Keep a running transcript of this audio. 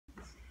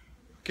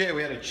Okay,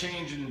 we had a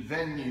change in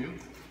venue.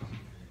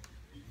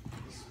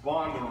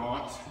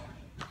 Bondurant.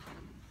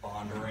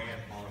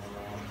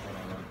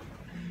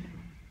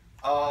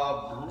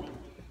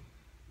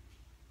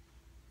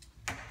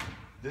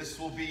 This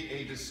will be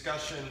a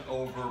discussion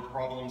over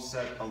problem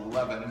set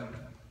 11.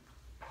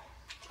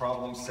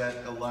 Problem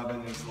set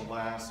 11 is the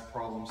last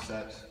problem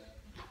set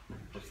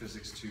for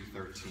Physics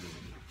 213.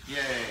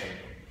 Yay!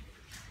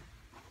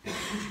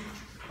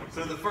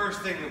 So the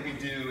first thing that we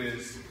do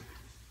is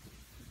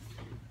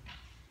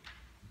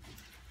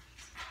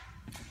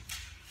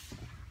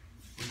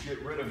we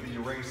get rid of the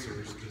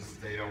erasers because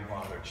they don't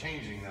bother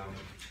changing them.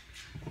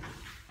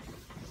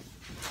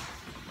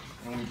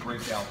 And we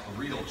break out the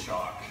real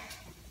chalk.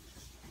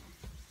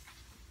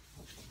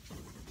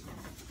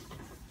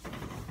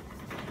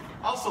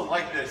 I also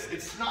like this.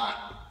 It's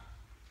not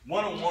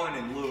 101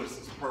 in Lewis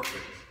is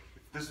perfect.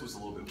 If this was a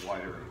little bit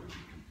wider, it would be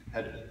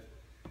competitive.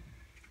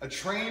 A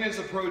train is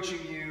approaching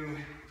you.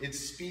 Its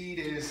speed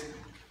is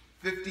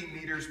 50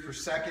 meters per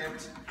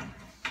second.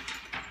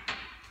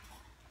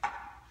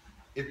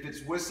 If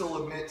its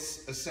whistle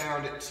emits a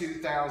sound at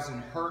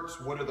 2,000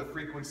 hertz, what are the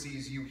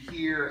frequencies you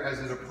hear as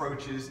it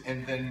approaches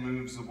and then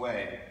moves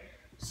away?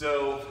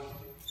 So,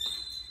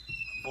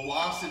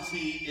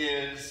 velocity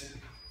is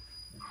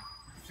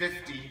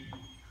 50.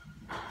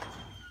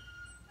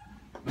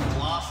 The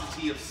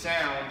velocity of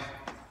sound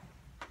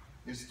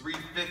is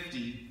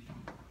 350.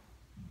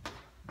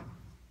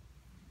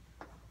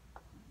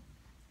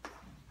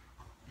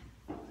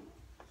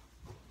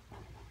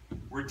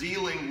 We're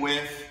dealing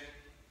with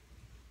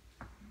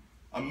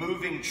a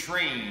moving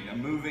train, a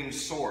moving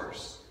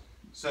source.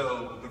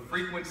 So the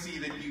frequency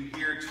that you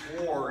hear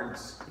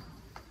towards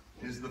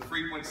is the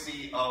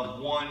frequency of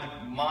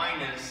 1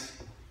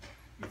 minus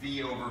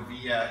V over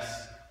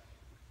Vs.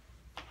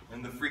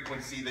 And the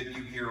frequency that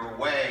you hear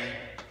away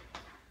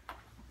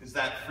is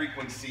that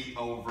frequency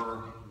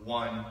over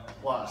 1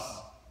 plus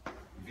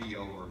V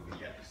over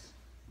Vs.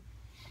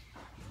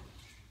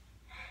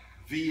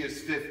 V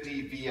is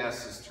 50,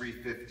 Vs is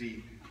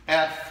 350,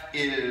 F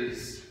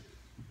is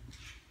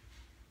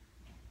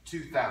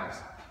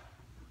 2,000.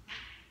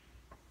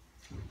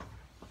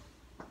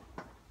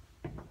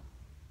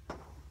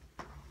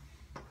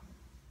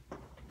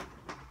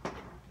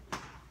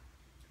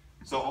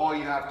 So all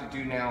you have to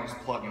do now is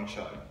plug and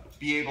chug.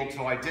 Be able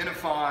to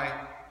identify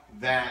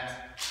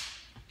that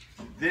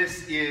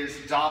this is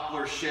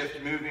Doppler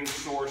shift moving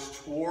source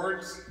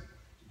towards,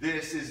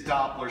 this is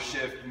Doppler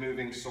shift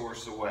moving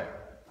source away.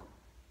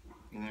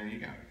 And there you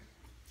go.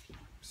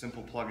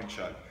 Simple plug and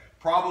chug.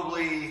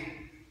 Probably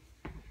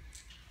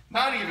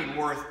not even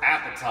worth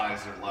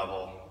appetizer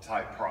level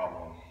type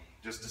problem.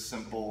 Just a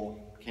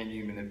simple, can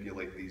you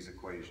manipulate these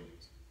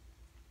equations?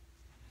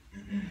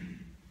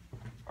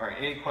 All right,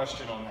 any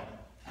question on that?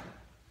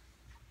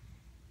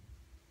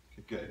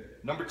 Okay, good.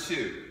 Number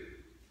 2,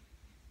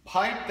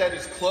 pipe that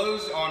is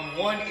closed on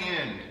one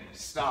end,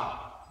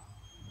 stop.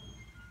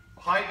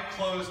 Pipe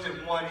closed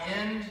at one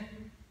end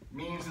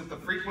means that the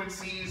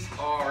frequencies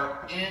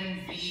are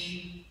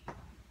NV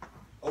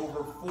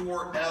over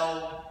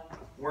 4L,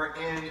 where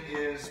N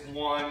is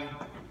 1,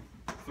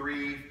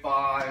 3,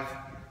 5,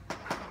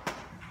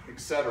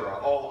 etc.,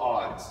 all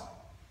odds.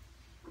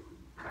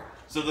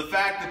 So the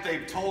fact that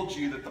they've told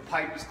you that the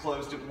pipe is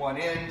closed at one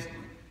end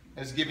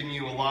has given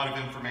you a lot of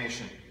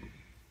information.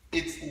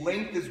 Its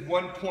length is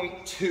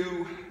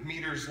 1.2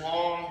 meters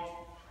long.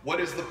 What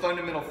is the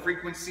fundamental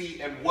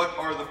frequency and what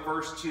are the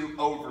first two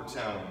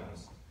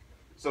overtones?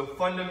 So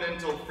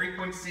fundamental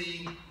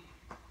frequency,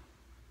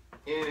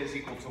 N is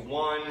equal to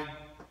 1,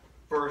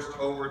 first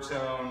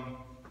overtone,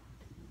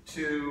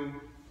 2,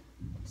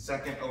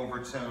 second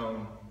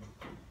overtone,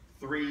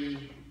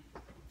 3.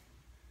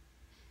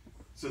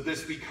 So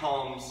this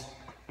becomes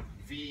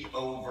V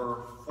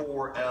over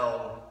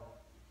 4L,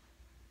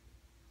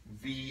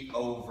 V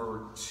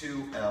over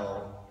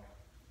 2L,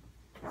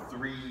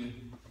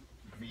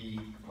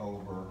 3V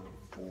over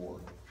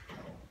 4L.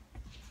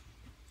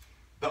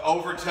 The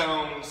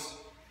overtones,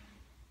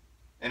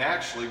 and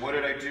actually, what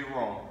did I do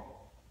wrong?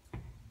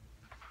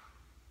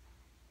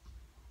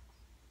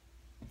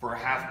 For a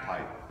half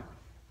pipe.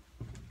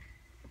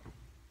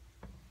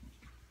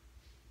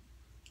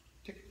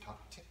 Tick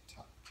tock, tick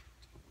tock.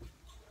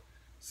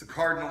 It's the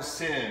cardinal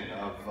sin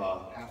of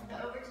half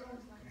pipe.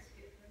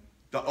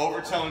 The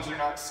overtones are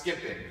not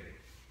skipping.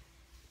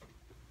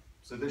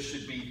 So this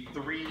should be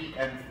 3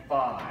 and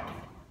 5.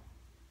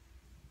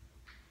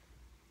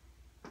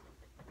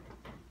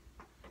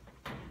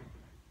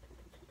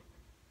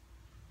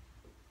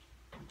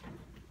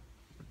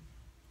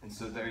 And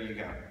so there you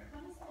go.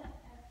 What is that F?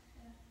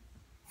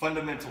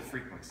 Fundamental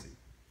frequency.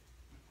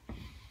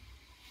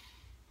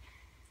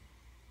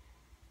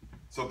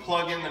 So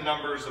plug in the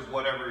numbers of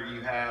whatever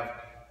you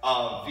have.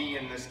 V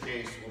in this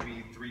case will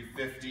be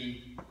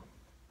 350.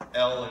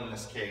 L in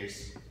this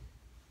case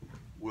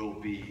will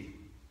be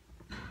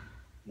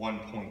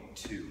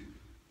 1.2.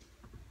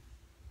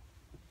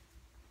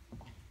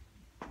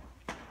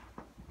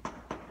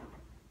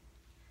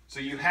 So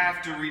you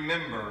have to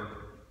remember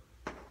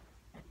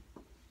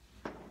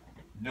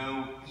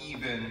no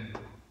even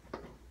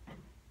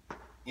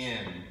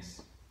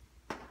ends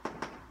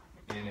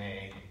in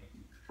a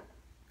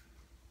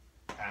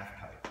half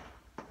pipe.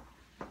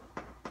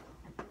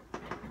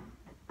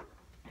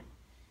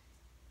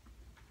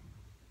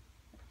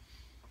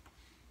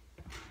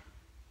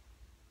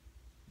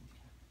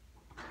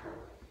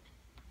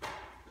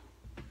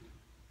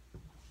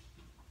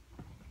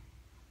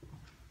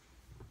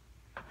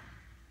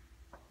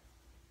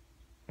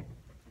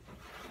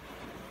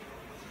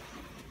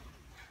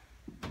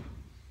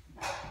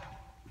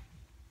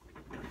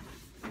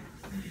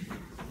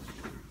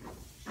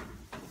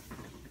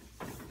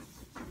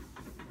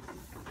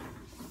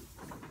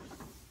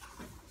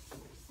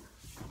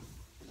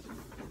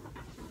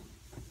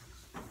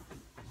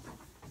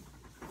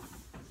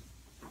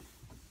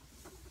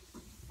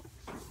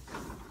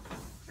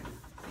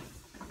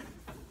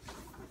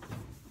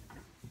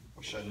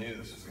 Wish I knew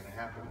this was going to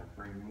happen. We'll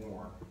bring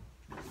more.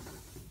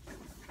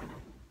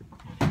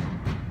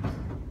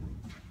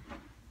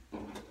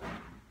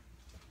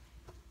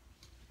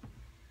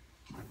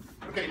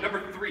 Okay,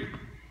 number 3.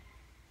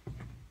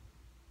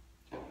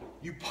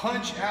 You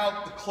punch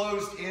out the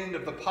closed end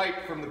of the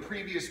pipe from the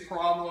previous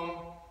problem.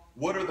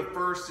 What are the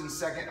first and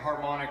second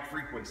harmonic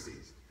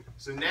frequencies?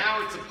 So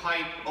now it's a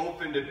pipe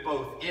opened at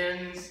both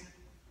ends.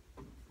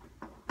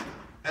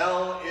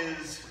 L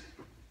is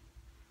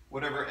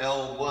whatever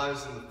L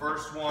was in the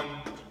first one,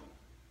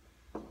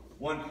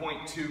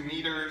 1.2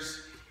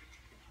 meters.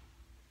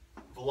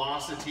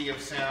 Velocity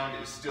of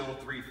sound is still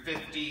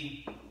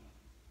 350.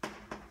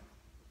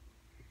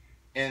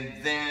 And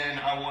then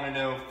I want to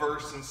know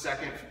first and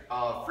second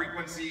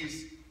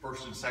frequencies,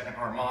 first and second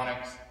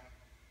harmonics.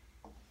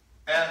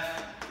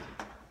 F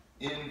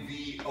in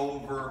V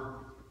over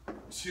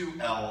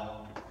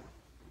 2L,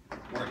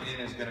 where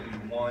N is going to be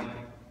 1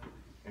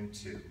 and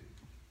 2.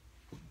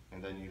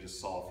 And then you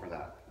just solve for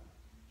that.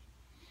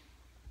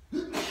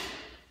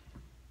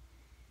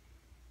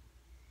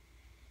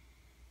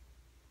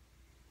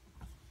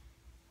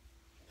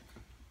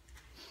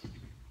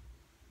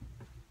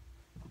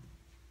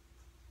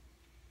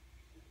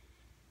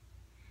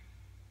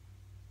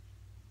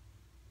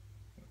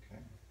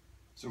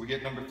 So we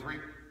get number 3.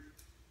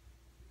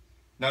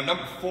 Now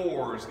number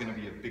 4 is going to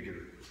be a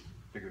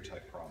bigger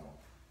type problem.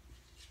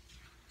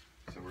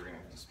 So we're going to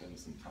have to spend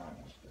some time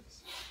with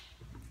this.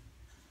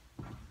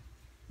 In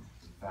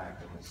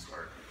fact, I'm going to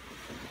start.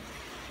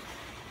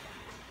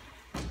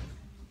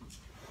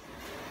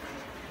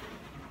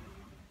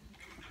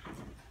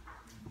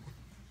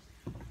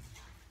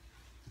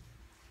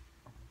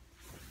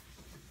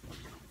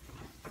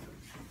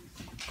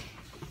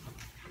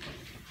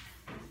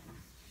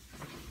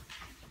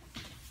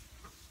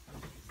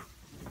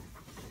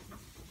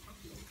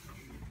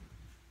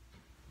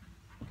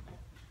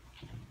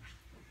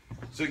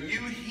 So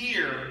you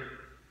hear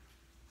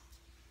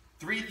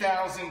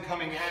 3,000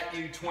 coming at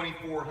you,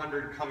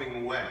 2,400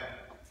 coming away.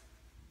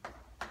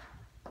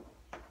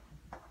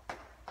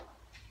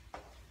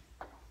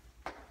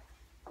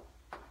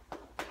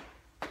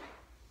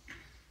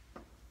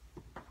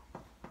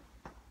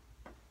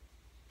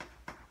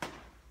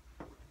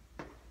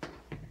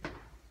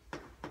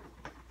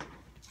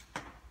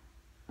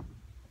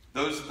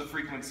 Those are the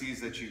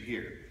frequencies that you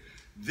hear.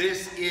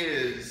 This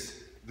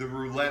is the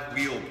roulette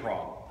wheel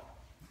problem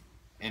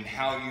and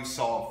how you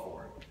solve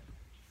for it.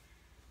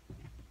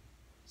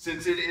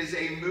 Since it is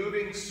a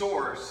moving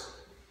source,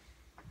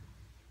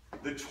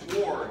 the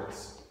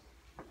towards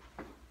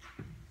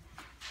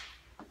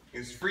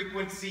is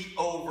frequency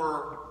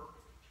over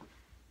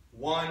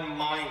 1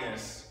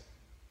 minus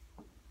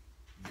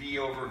V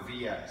over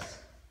Vs.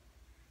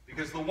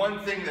 Because the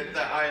one thing that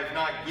I have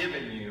not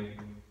given you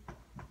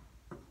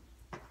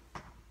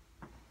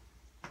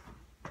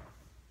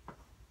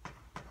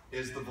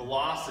is the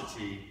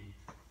velocity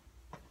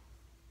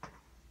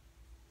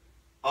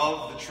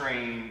of the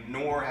train,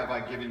 nor have I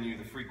given you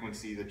the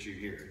frequency that you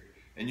hear.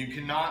 And you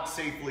cannot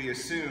safely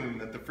assume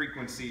that the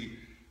frequency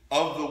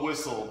of the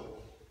whistle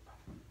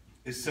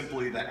is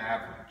simply the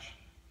average.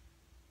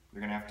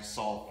 You're going to have to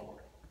solve for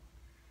it.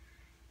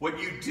 What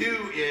you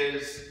do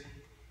is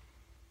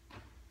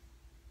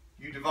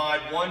you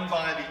divide one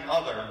by the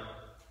other,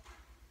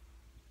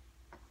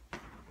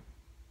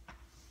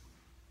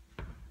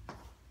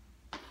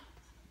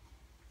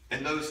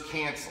 and those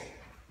cancel.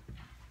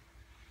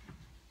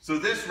 So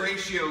this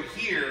ratio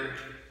here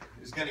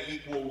is going to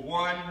equal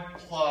 1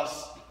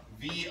 plus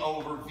V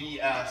over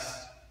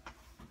Vs,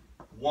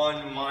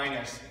 1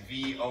 minus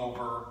V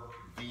over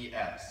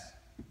Vs.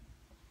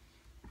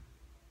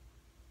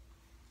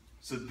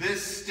 So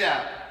this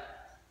step,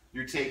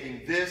 you're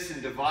taking this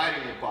and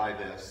dividing it by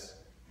this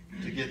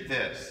to get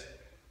this.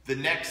 The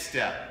next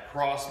step,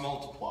 cross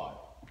multiply.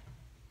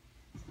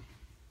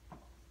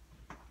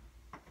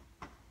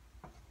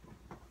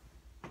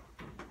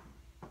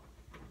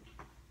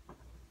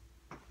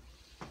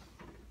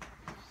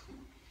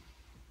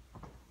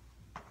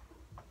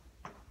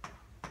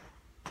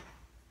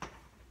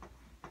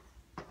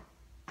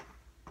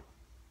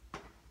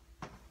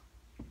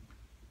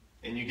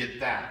 And you get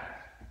that.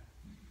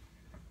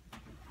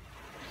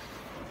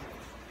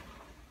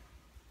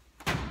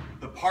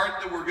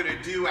 part that we're going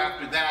to do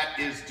after that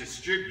is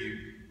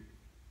distribute.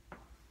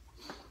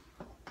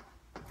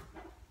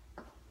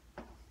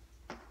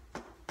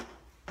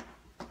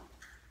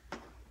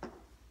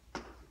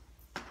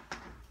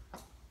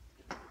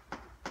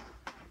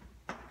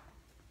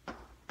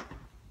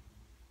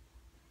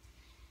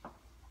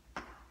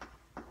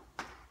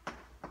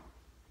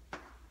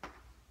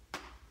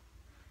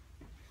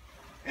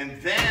 And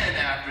then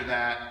after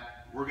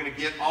that, we're going to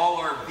get all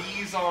our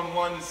V's on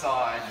one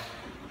side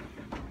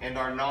and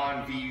our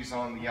non-V's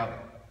on the other.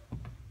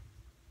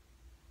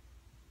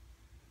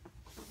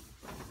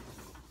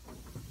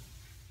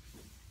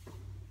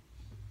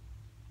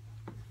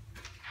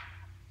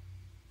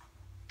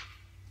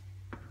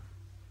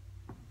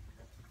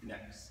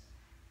 Next.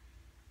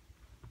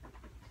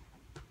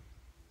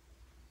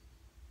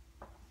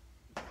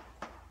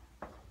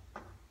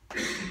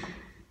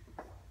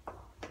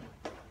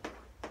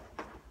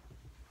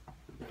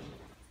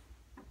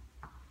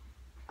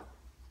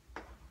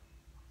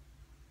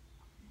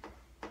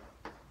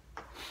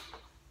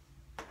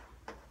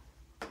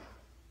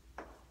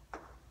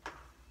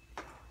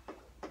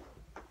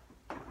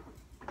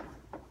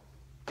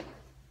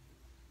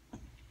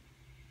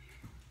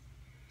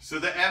 So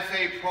the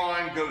FA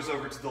prime goes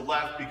over to the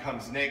left,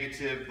 becomes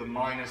negative. The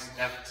minus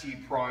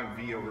FT prime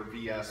V over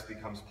VS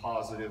becomes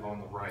positive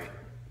on the right.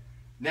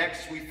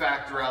 Next, we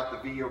factor out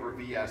the V over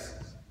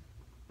VS's.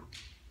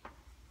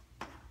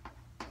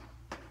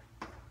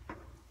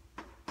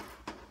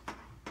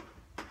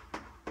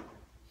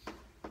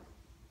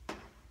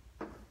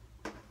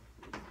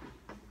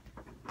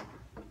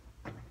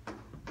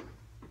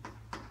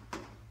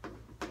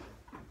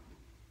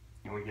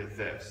 And we get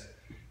this.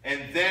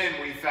 And then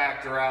we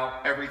factor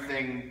out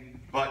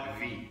everything but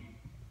V.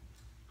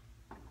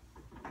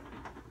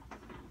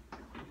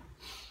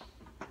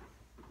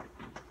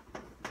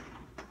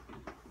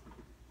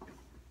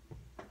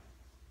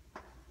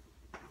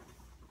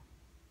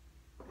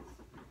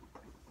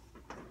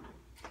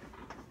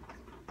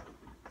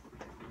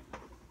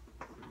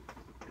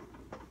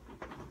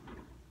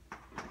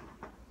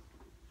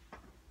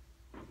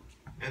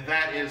 And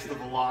that is the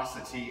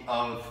velocity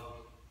of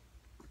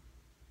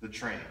the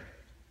train.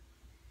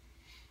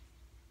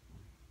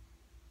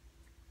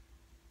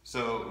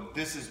 So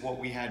this is what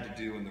we had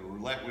to do in the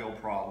roulette wheel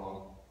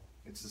problem.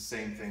 It's the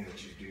same thing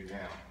that you do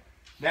now.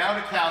 Now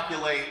to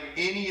calculate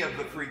any of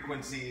the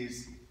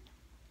frequencies,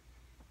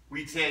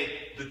 we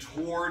take the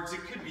towards, it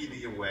could be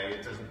the away,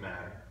 it doesn't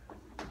matter.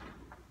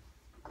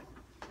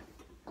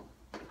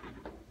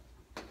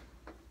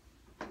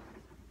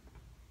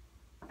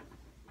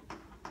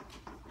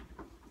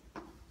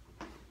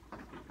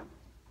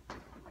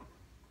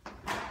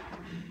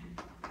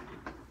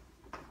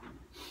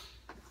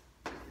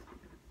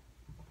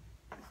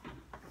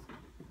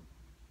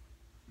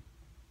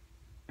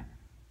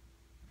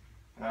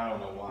 I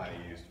don't know why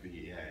I used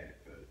VA,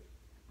 but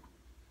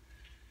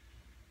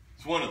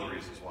it's one of the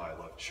reasons why I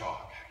love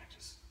chalk. I can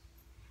just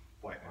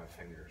wipe my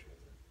fingers with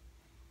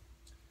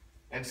it.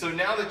 And so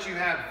now that you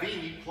have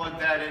V, plug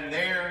that in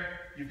there,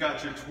 you've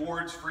got your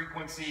towards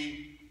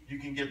frequency, you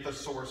can get the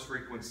source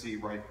frequency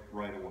right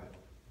away.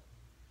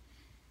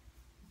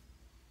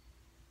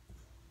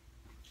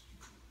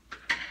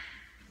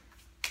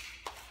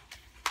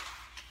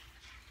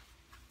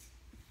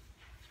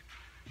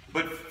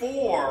 But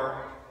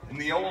 4, in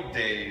the old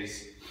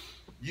days,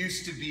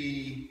 used to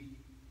be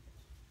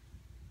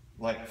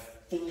like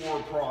 4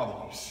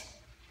 problems.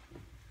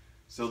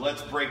 So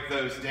let's break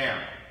those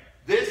down.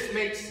 This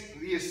makes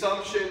the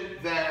assumption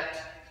that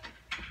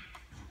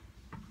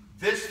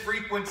this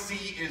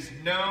frequency is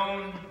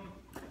known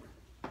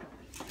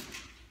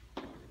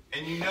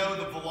and you know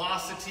the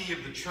velocity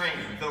of the train,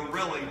 though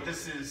really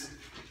this is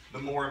the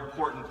more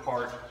important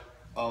part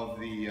of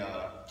the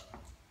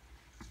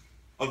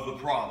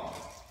problem.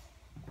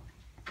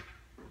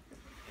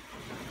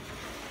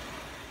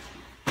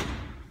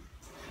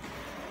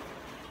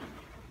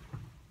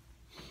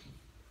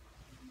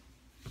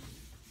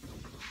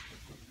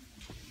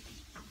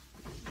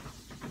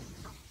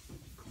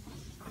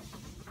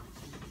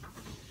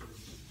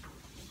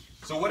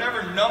 So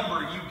whatever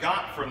number you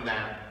got from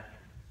that,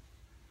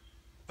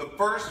 the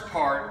first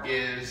part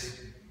is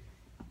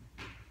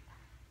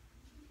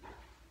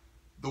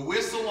the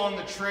whistle on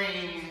the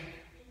train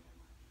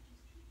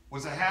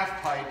was a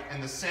half pipe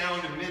and the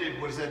sound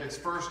emitted was at its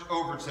first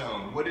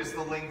overtone. What is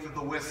the length of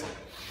the whistle?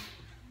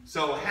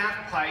 So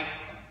half pipe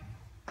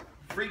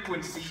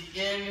frequency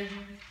in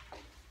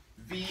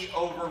V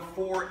over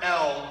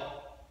 4L,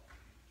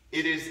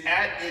 it is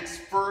at its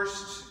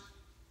first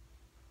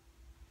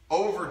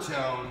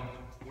overtone,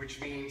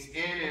 which means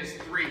N is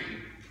 3.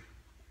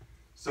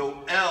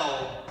 So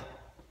L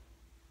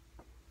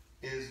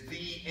is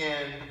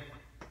Vn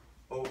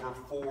over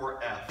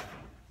 4F.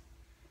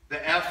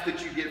 The F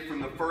that you get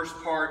from the first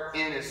part,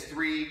 N is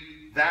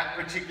 3. That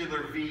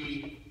particular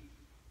V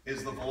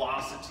is the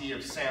velocity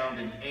of sound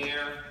in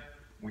air,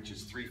 which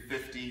is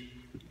 350,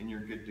 and you're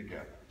good to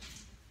go.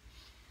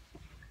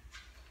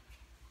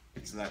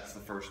 So that's the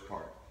first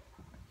part.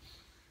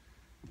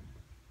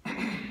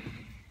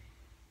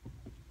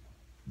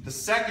 The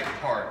second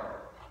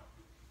part,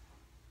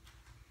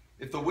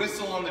 if the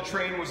whistle on the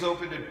train was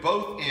opened at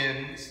both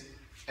ends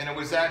and it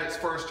was at its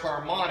first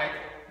harmonic,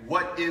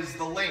 what is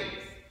the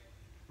length?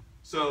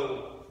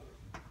 So,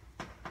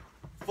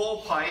 full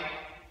pipe,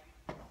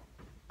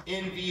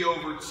 NV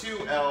over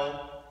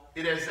 2L,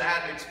 it is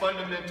at its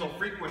fundamental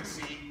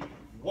frequency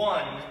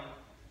 1,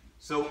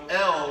 so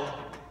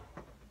L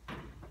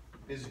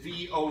is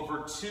V over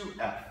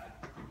 2F.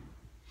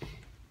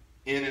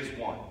 N is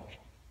 1.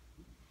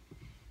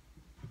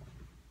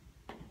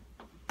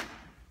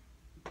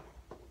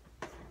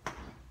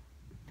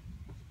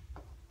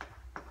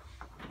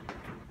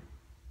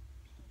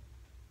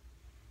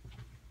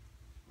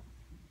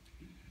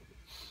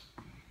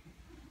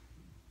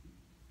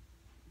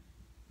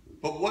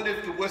 But what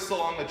if the whistle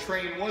on the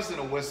train wasn't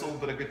a whistle,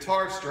 but a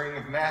guitar string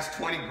of mass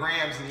 20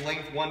 grams and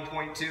length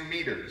 1.2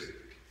 meters?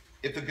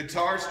 If the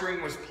guitar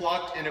string was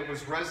plucked and it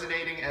was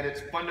resonating at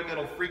its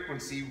fundamental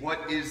frequency,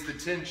 what is the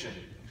tension?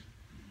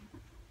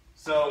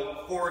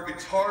 So for a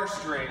guitar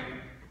string,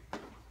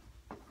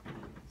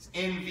 it's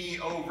NV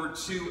over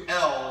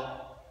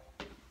 2L.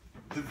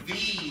 The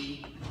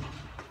V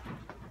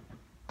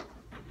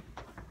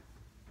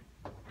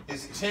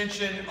is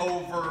tension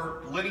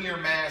over linear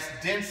mass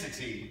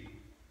density.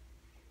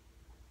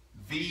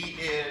 V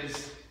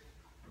is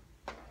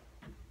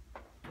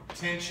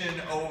tension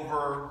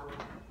over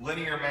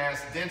linear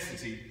mass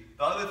density.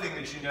 The other thing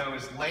that you know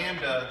is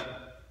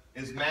lambda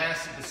is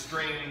mass of the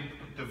string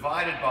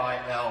divided by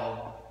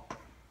L,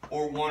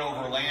 or 1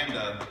 over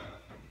lambda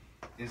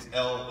is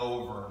L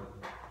over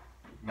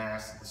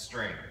mass of the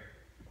string.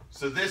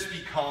 So this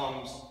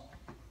becomes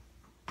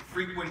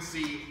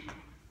frequency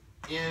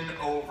N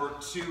over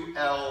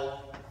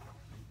 2L,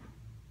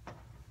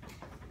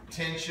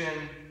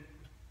 tension,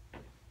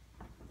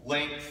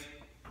 length,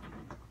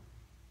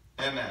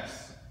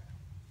 ms.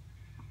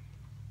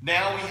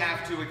 Now we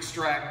have to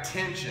extract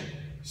tension,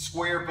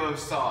 square both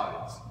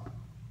sides.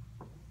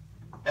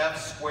 F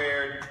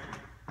squared,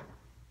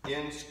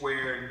 N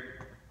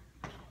squared,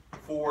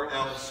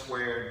 4L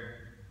squared,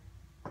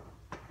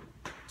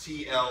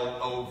 TL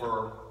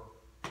over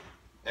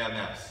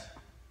ms.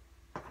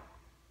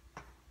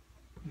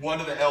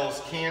 One of the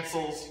L's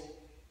cancels.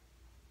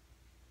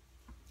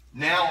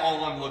 Now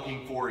all I'm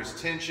looking for is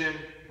tension.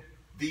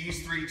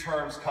 These three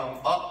terms come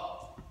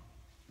up.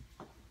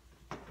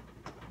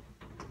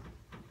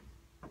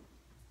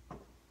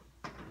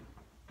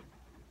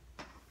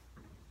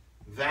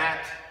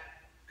 That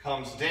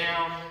comes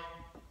down.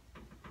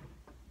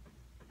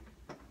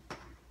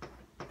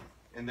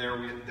 And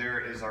there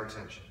is our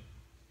tension.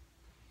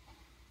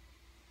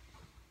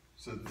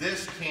 So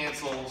this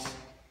cancels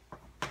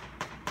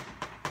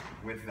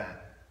with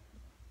that.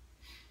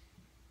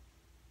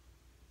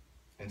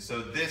 And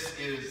so this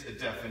is a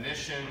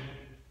definition.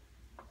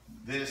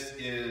 This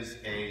is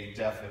a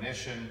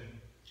definition.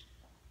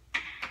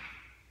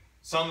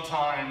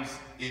 Sometimes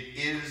it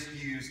is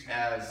used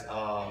as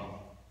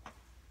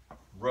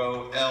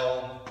rho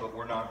L, but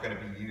we're not going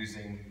to be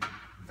using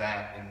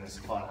that in this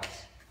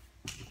class.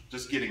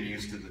 Just getting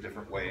used to the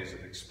different ways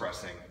of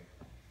expressing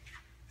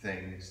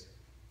things.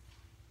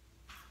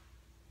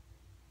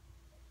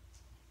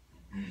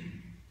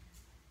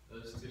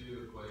 Those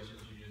two equations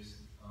you just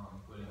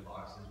put in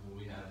boxes, will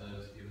we have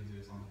those given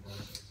to us on the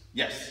test?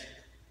 Yes.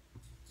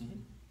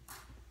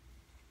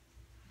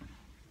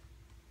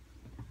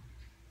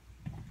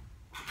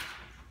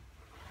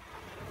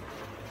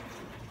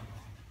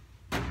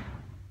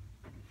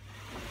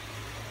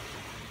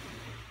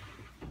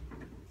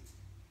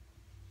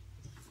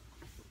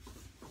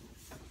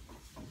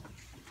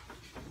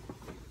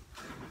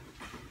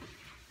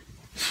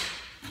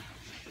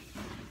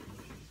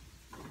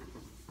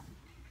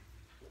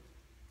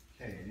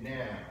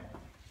 Now,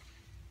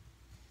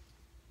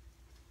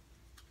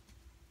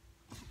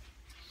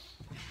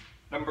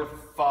 number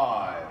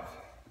 5,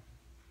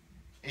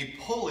 a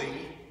pulley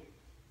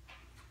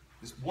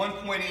is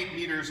 1.8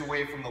 meters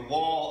away from the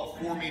wall,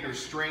 a 4-meter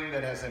string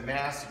that has a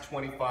mass of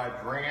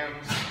 25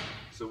 grams.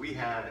 So we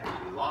have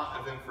a lot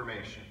of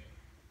information.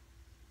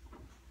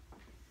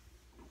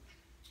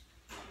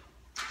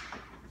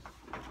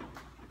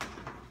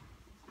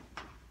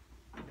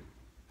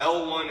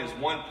 L1 is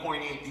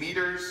 1.8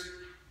 meters.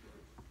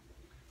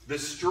 The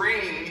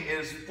string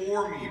is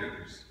 4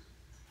 meters.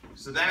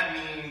 So that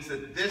means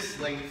that this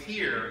length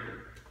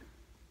here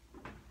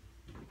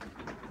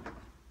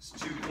is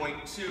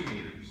 2.2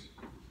 meters.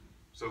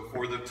 So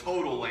for the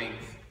total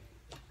length,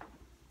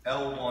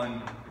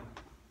 L1,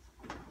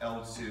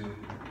 L2 is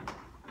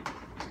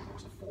equal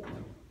to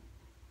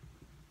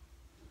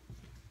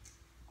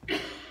 4.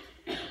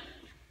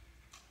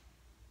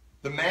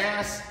 The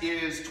mass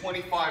is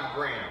 25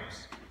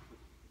 grams.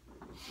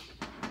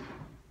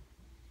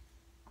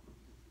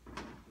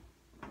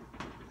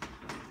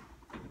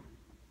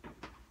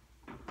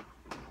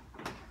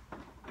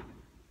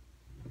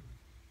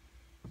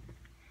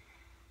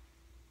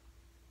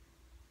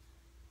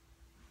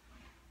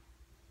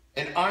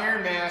 An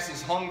iron mass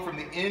is hung from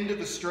the end of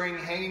the string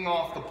hanging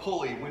off the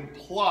pulley. When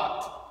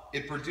plucked,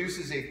 it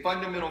produces a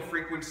fundamental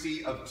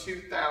frequency of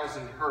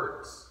 2,000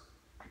 hertz.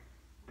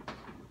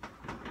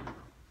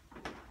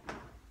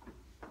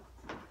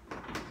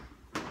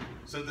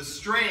 So the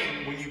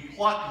string, when you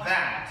pluck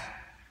that,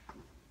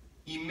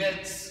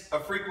 emits a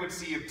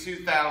frequency of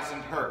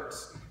 2,000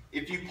 hertz.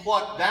 If you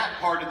pluck that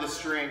part of the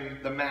string,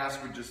 the mass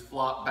would just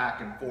flop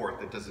back and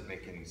forth. It doesn't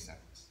make any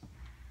sense.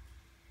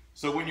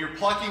 So when you're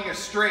plucking a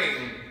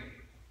string,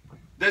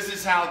 this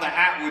is how the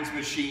Atwood's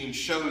machine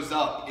shows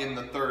up in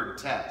the third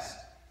test.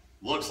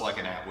 Looks like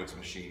an Atwood's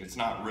machine. It's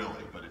not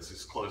really, but it's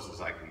as close as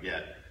I can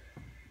get.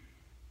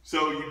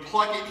 So you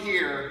plug it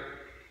here.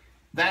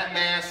 That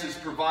mass is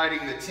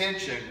providing the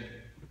tension.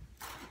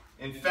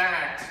 In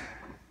fact,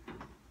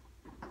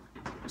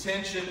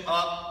 tension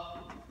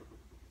up,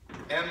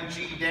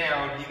 mg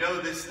down. You know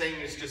this thing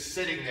is just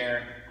sitting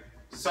there.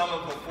 Sum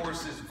of the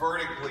forces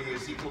vertically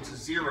is equal to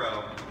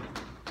 0.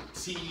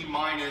 T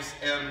minus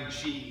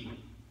mg.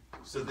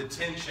 So the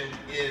tension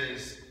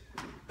is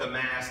the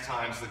mass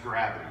times the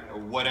gravity, or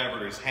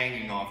whatever is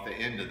hanging off the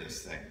end of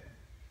this thing.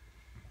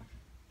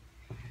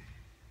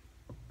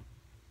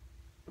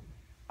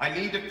 I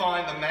need to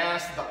find the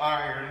mass of the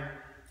iron.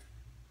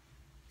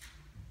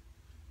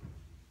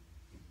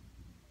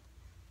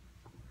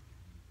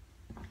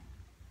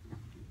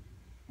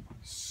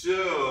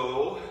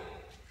 So,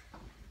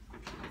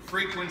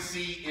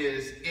 frequency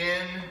is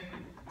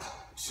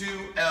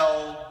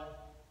N2L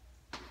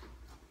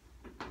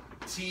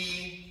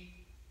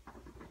T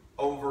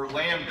over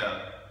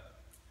lambda,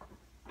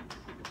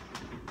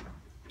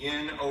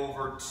 N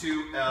over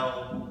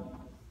 2L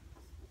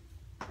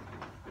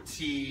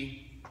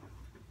T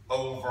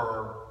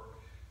over.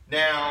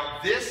 Now,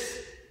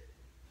 this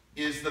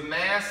is the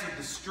mass of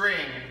the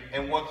string,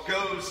 and what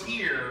goes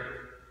here,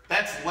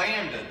 that's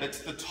lambda, that's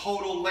the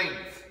total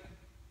length.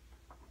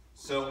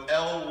 So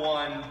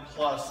L1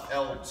 plus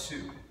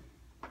L2.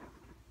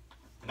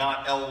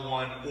 Not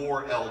L1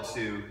 or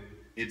L2,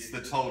 it's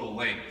the total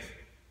length.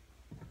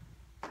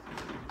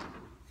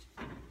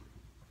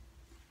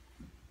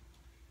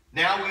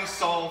 Now we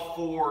solve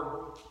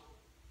for,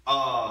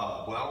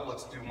 well,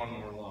 let's do one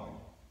more line.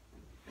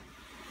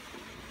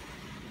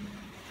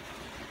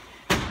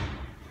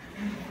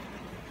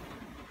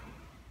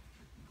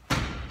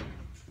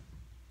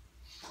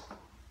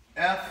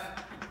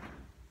 F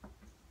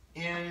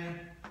in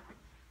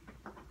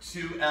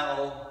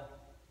 2L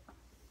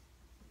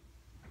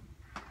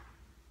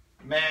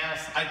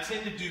mass. I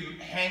tend to do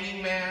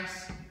hanging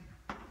mass,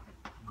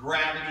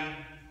 gravity.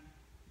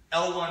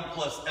 L1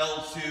 plus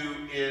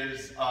L2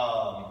 is,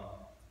 oh,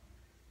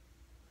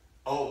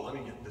 let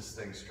me get this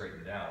thing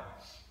straightened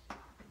out.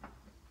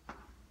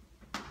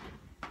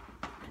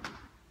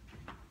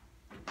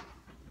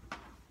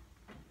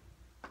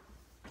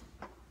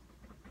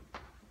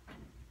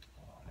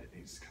 It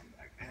needs to come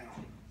back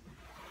down.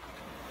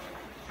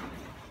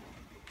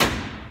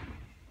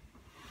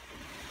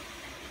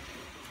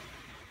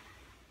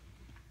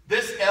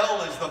 This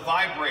L is the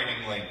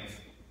vibrating length.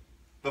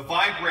 The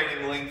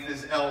vibrating length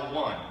is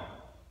L1.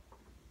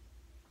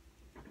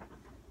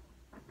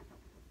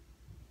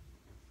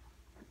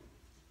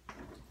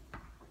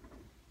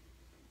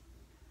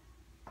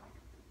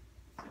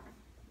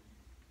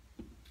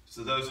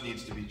 So those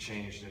needs to be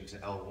changed into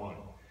L1.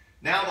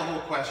 Now the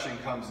whole question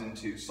comes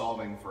into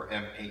solving for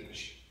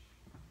MH.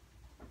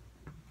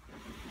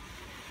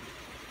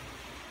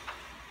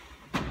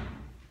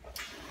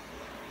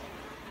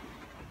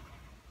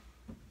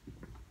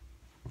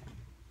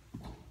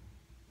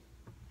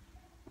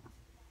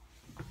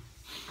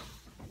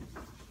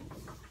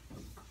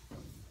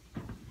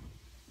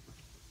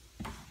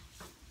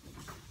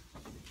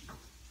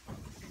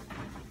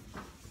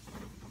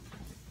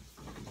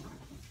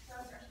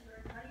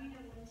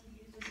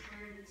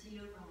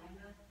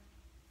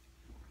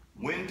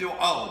 When do,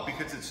 oh,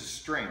 because it's a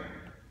string.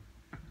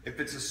 If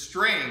it's a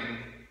string,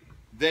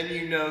 then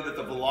you know that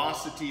the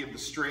velocity of the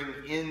string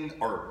in,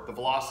 or the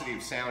velocity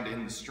of sound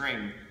in the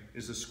string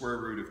is the square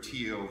root of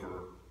t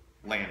over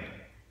lambda.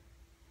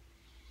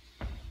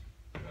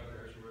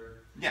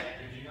 Yeah.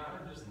 Could you not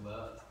have just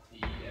left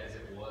t as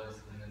it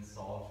was and then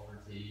solved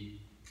for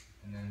t?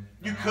 And then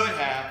You could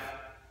have,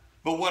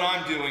 but what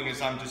I'm doing is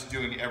I'm just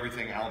doing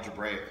everything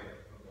algebraically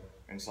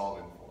and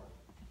solving for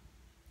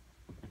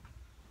it.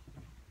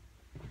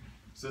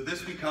 So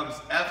this becomes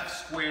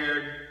f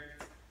squared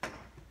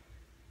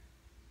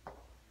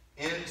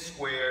n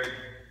squared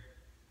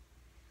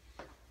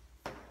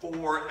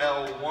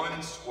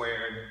 4L1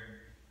 squared,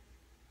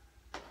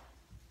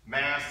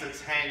 mass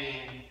that's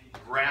hanging,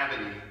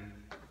 gravity,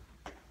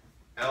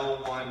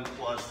 L1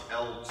 plus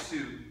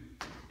L2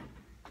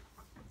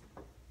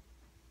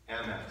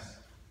 ms.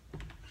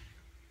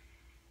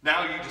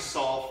 Now you just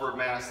solve for a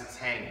mass that's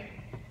hanging.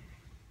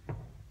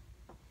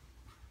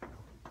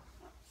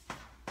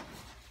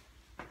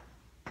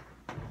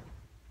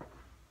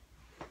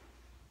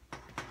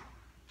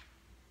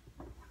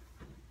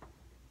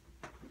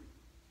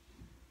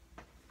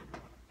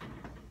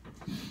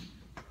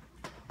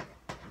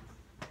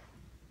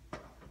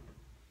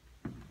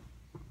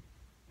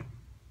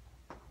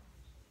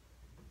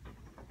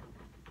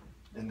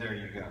 And there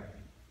you go.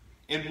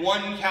 In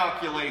one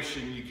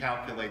calculation, you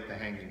calculate the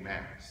hanging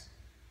mass.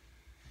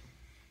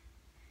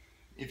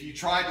 If you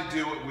try to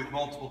do it with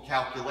multiple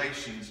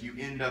calculations, you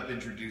end up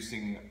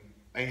introducing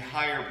a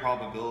higher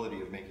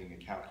probability of making a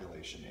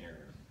calculation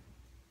error.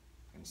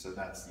 And so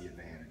that's the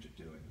advantage of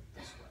doing it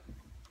this way.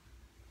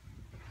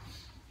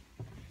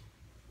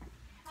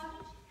 How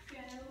did you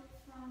go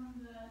from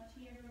the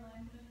T over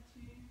lambda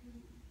to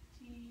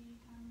T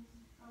times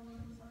a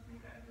little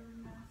subgroup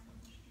over mass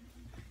of the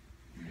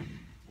string?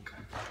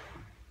 Okay.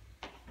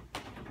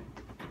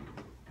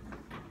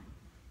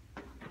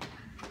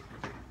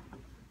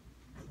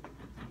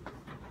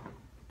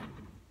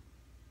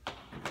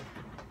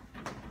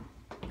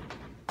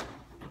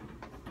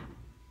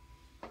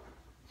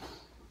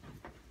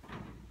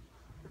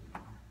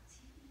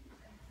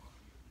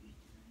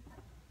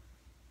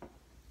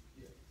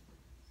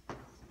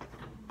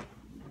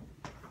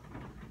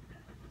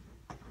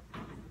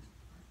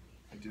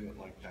 I do it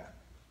like that.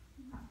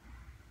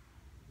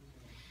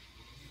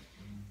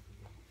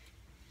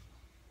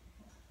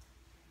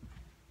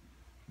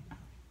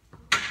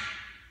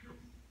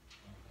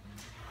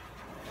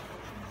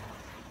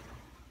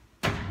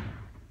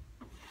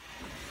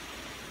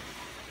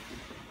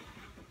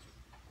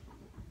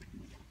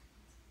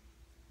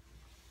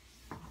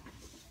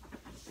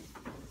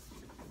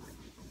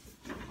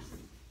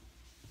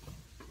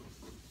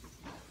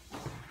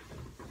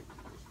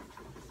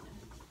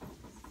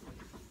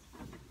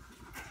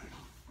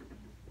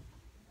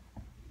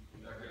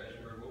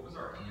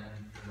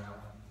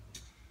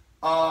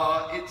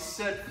 It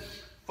said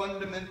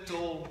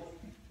fundamental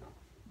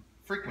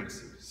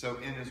frequency, so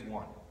n is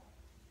 1.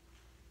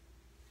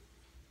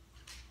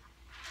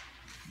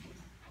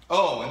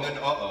 Oh, and then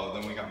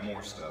then we got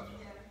more stuff.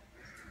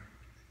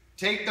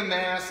 Take the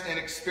mass and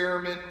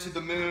experiment to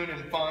the moon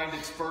and find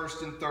its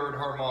first and third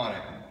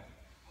harmonic.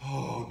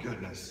 Oh,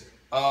 goodness.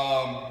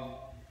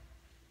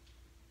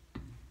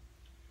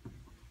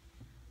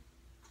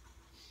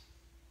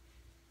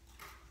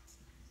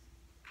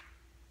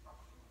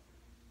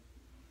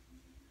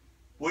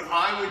 What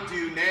I would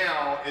do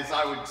now is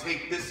I would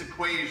take this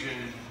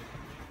equation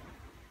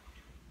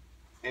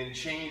and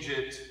change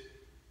it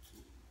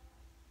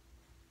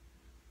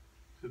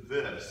to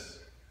this.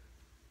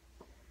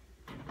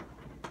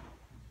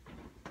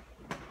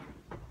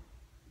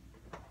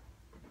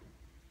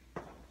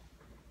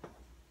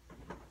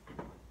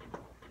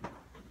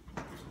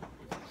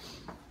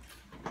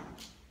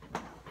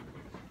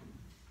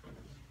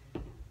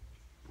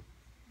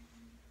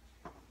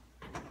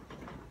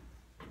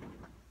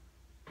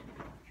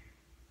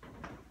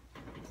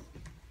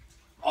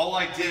 All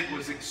I did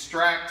was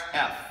extract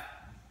f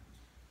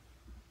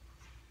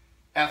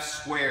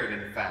squared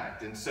in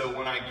fact. And so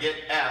when I get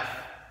f,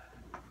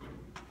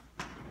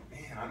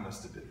 man, I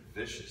must have been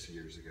vicious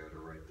years ago to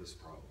write this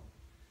problem.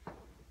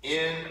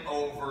 N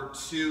over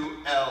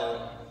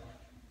 2L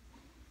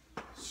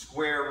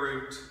square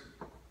root,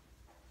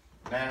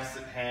 mass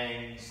that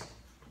hangs,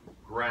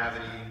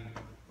 gravity,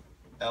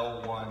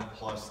 L1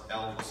 plus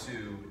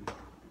L2,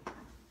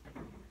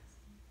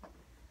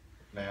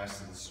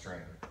 mass of the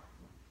string.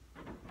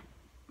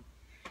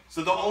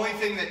 So the only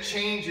thing that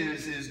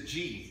changes is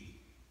G.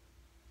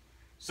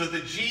 So the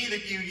G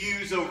that you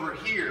use over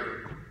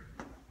here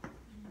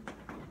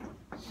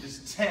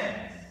is 10.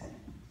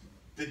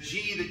 The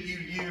G that you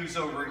use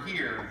over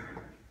here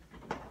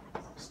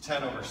is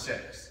 10 over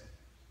 6.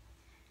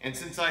 And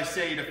since I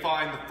say to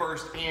find the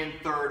first and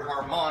third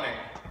harmonic,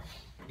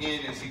 N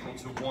is equal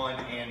to 1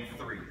 and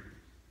 3.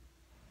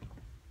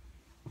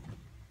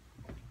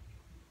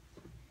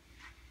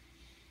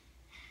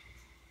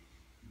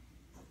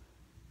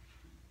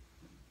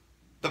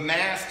 The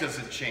mass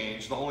doesn't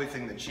change. The only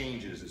thing that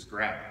changes is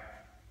gravity.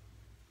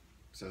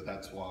 So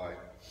that's why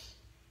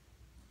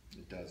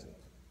it doesn't.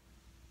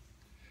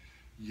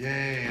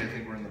 Yay, I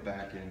think we're in the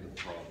back end of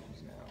the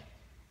problems now.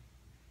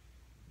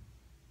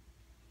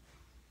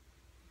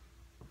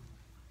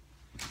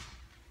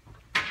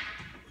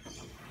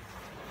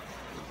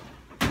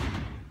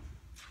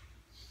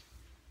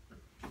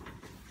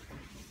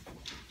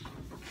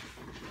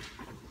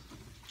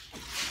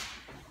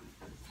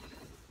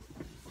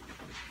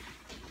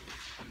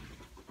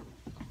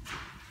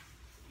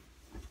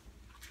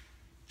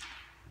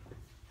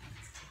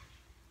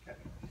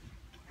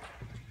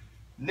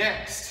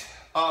 Next,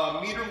 a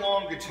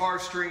meter-long guitar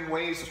string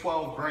weighs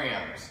 12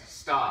 grams.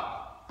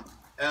 Stop.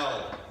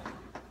 L,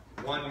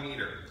 1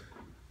 meter.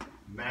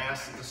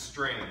 Mass of the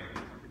string,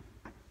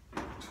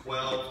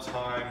 12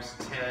 times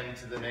 10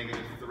 to the negative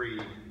 3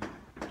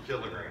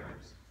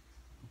 kilograms.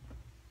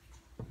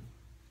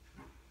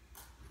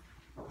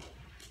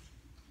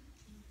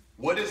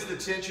 What is the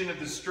tension of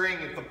the string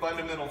if the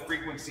fundamental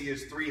frequency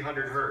is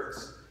 300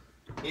 hertz?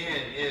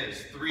 N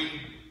is 3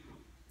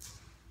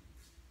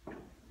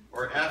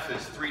 F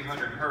is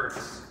 300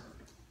 hertz.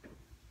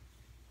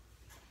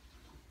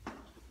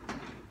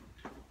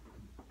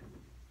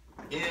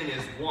 N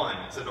is 1.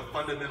 It's at a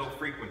fundamental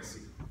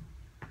frequency.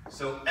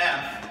 So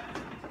F,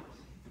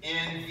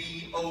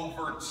 NV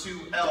over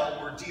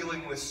 2L, we're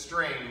dealing with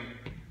string.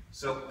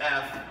 So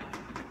F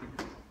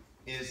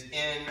is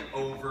N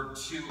over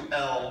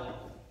 2L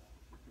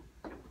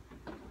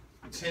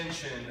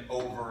tension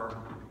over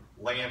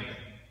lambda.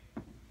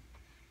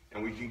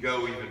 And we can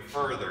go even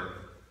further.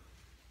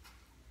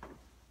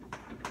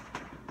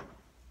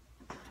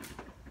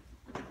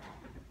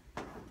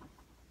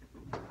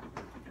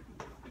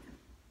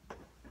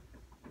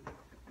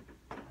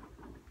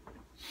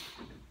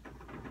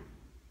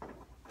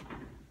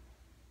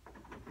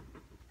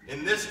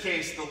 In this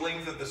case, the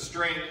length of the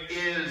string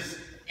is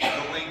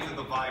the length of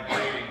the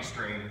vibrating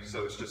string,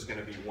 so it's just going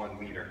to be 1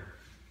 meter.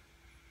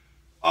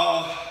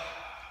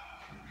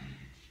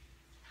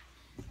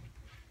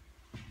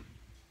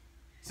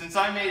 Since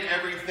I made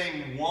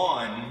everything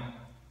 1,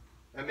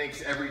 that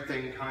makes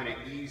everything kind of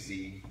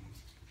easy.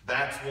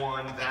 That's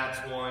 1, that's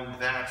 1,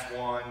 that's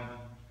 1.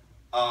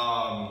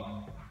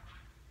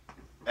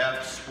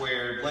 F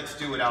squared, let's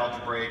do it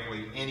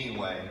algebraically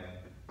anyway.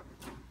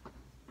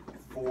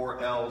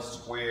 4L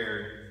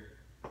squared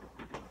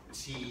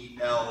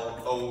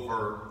TL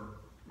over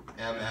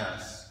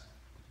MS.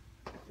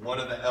 One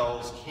of the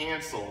L's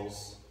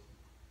cancels,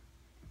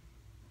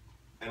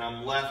 and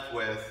I'm left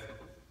with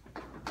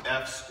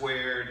F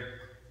squared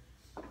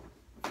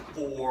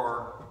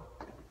 4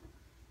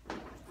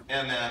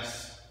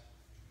 MS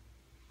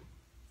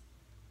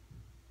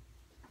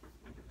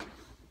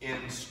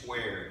N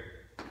squared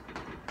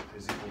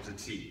is equal to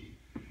T.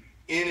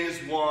 N is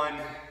 1,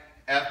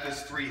 F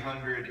is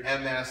 300,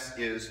 MS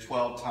is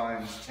 12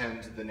 times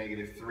 10 to the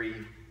negative 3,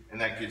 and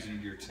that gives you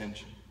your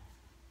tension.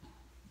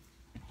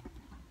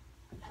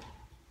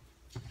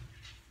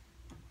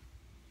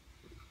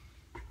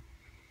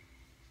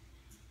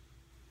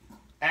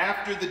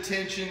 After the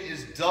tension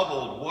is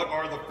doubled, what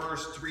are the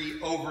first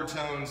 3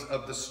 overtones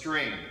of the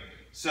string?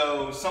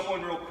 So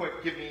someone real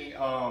quick, give me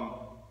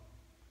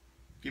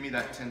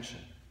that tension,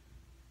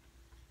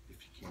 if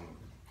you can.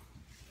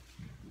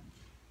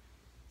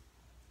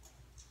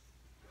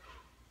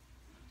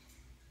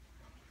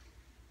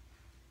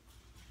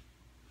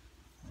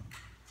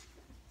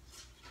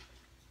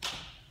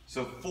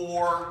 So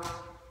 4,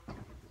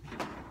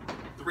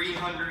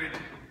 300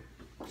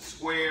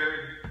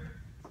 squared,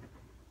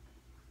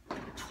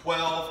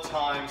 12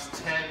 times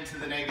 10 to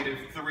the negative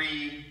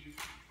 3.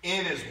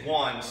 N is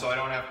 1, so I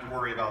don't have to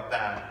worry about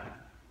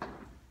that.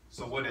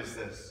 So what is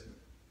this?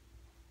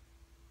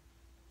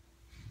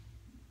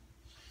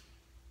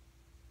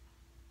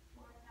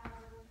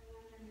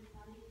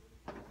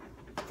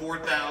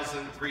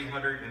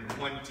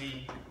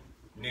 4,320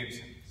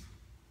 newtons.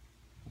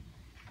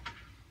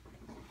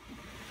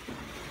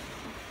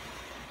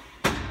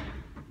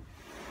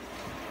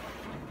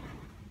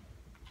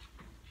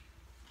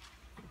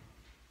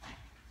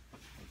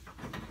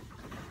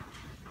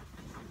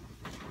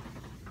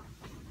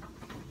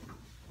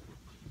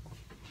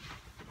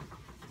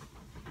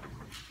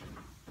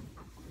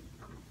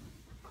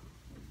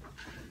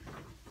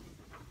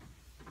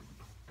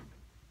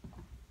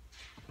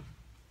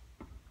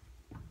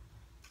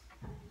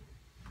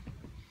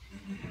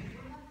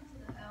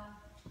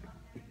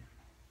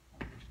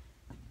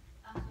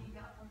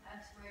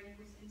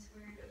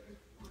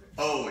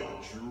 Oh, it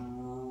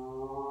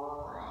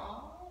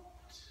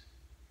dropped?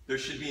 There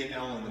should be an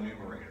L in the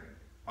numerator.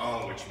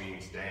 Oh, which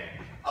means dang.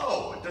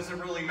 Oh, it doesn't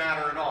really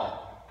matter at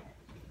all.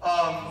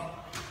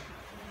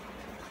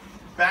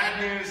 Bad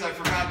news, I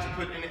forgot to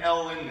put an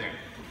L in there.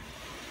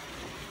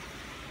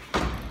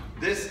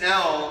 This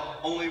L,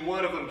 only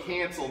one of them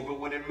canceled,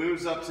 but when it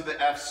moves up to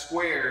the F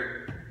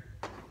squared,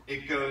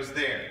 it goes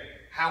there.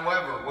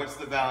 However, what's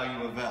the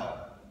value of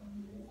L?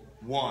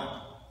 1.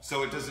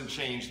 So it doesn't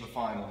change the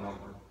final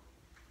number.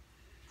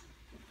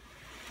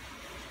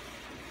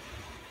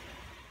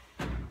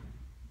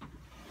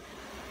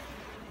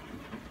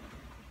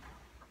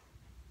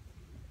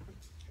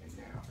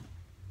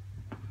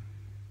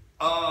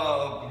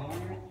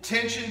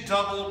 Tension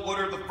doubled, what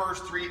are the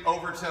first 3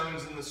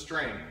 overtones in the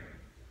string?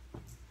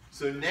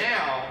 So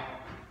now,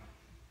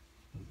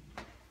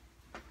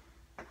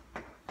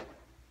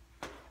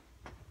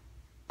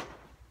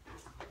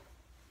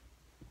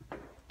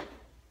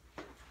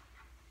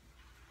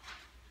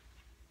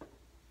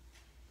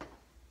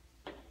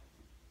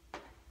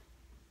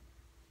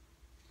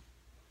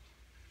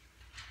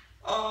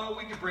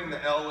 we could bring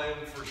the L in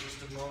for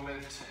just a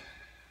moment.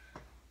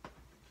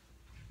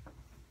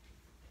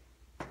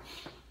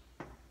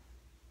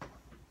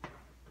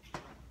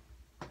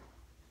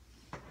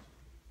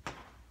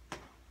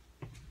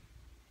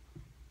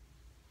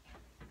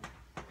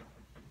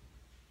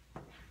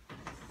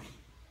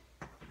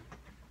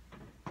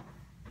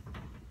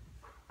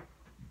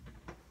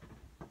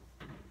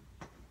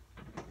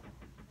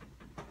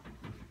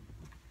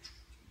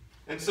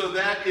 And so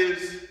that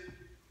is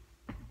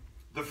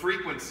the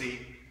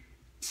frequency.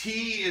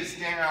 T is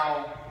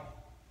now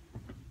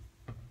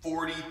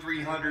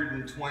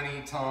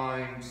 4,320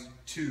 times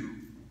 2.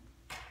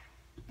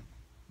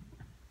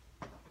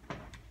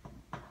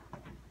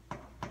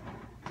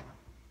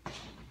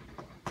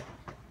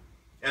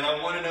 And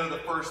I want to know the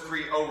first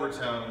 3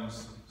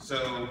 overtones.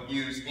 So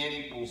use N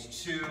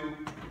equals 2,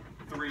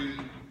 3,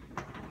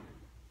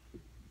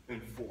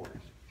 and 4.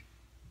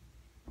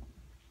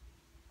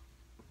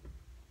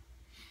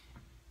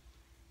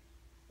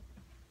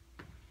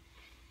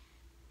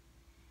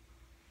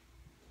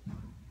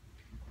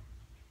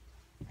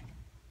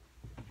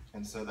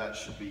 And so that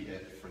should be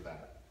it for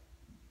that.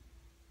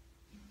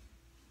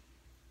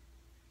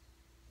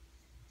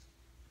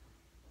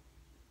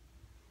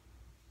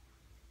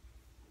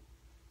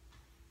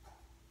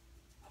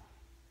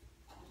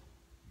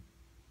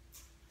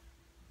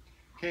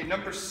 Okay,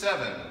 number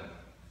 7.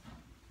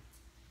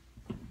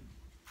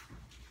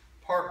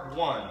 Part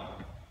 1.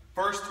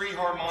 First 3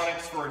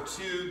 harmonics for a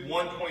tube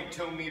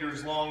 1.2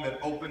 meters long that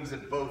opens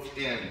at both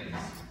ends.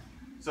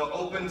 So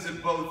opens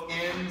at both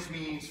ends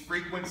means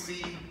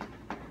frequency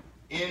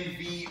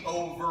NV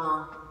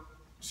over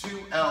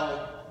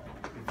 2L.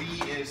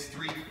 V is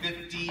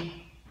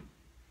 350.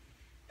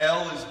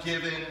 L is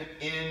given,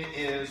 N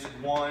is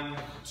 1,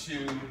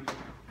 2,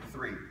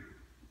 3.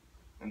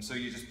 And so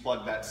you just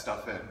plug that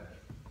stuff in.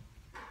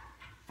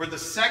 For the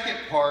second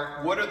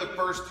part, what are the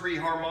first 3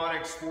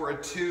 harmonics for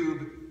a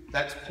tube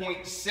that's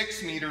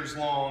 0.6 meters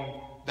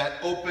long that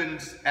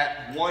opens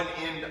at one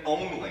end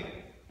only?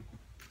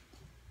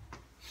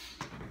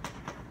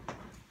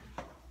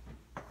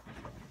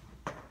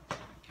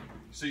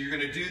 So you're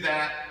going to do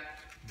that.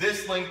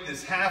 This length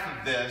is half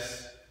of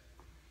this.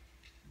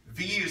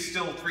 V is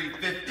still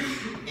 350.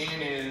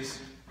 N is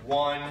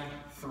 1,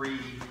 3,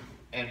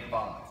 and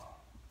 5.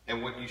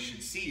 And what you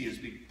should see is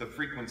the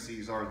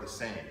frequencies are the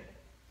same.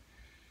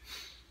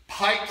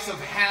 Pipes of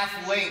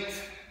half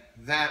length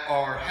that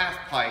are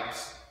half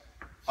pipes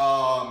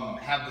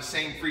have the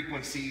same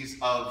frequencies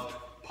of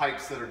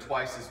pipes that are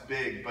twice as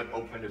big but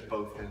open at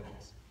both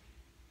ends.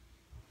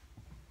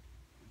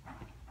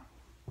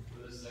 For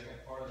the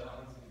second part of that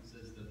one, since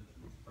it says the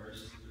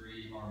first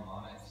 3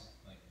 harmonics,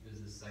 like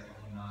does the second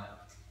one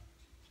not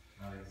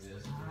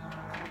exist?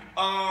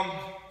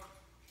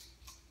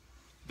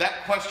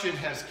 That question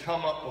has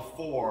come up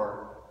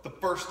before. The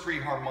first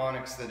 3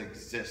 harmonics that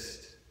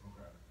exist.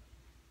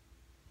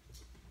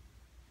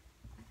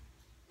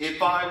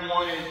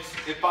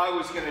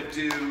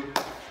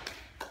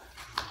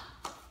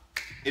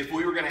 If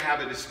we were going to have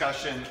a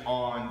discussion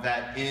on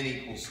that n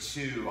equals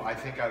 2, I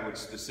think I would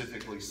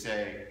specifically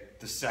say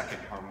the second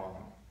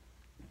harmonic.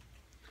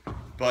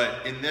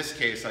 But in this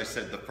case, I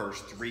said the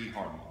first 3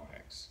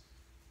 harmonics.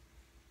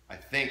 I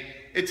think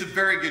it's a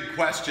very good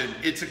question.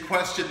 It's a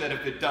question that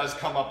if it does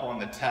come up on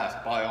the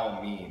test, by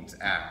all means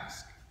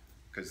ask.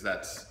 Because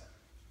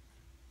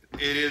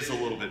it is a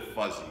little bit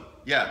fuzzy.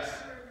 Yes?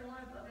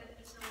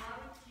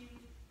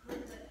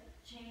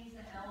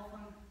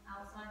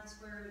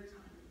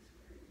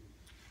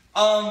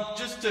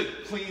 Just to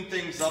clean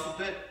things up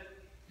a bit.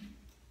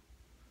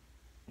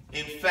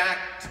 In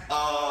fact,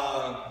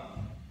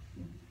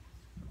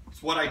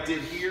 it's what I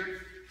did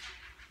here.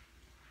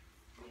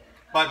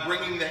 By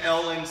bringing the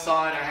L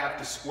inside, I have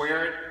to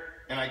square it,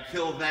 and I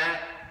kill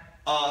that.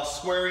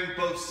 Squaring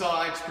both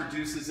sides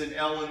produces an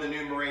L in the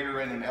numerator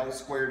and an L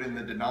squared in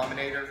the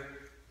denominator.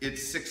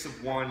 It's 6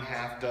 of one,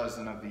 half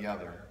dozen of the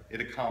other.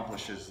 It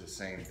accomplishes the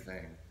same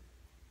thing.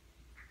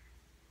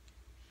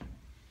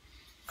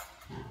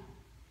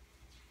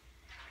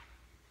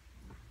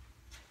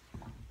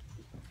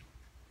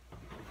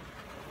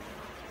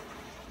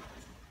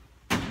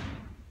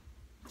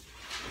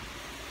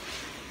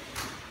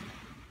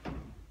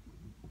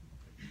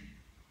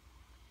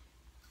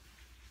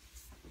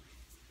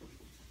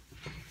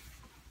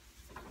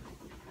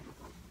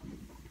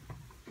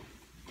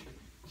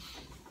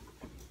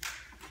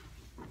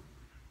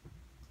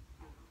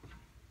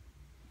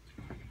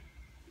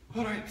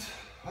 All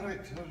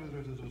right.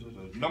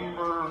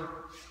 Number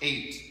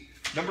 8.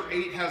 Number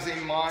 8 has a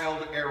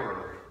mild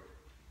error.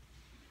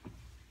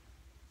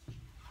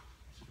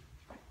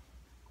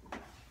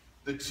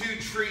 The 2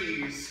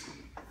 trees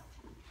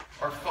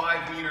are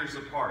 5 meters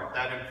apart.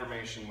 That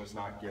information was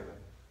not given.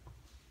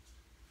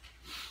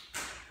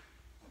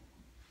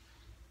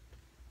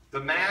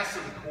 The mass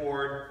of the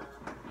cord,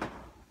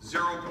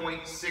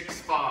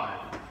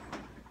 0.65.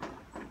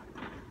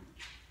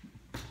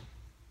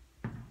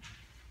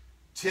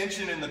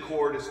 Tension in the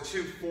cord is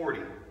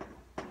 240.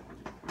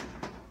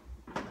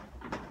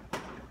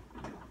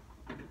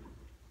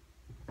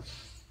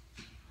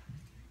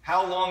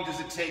 How long does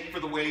it take for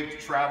the wave to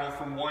travel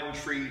from one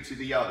tree to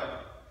the other?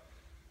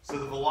 So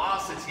the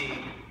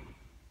velocity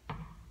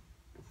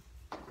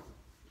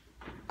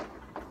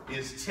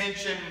is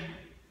tension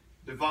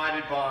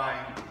divided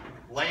by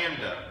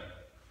lambda.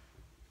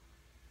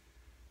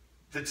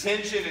 The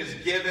tension is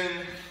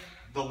given,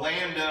 the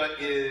lambda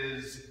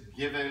is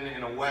given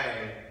in a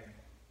way.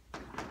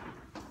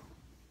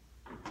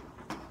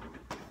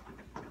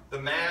 The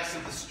mass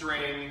of the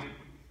string,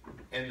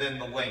 and then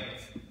the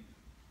length,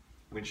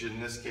 which in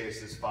this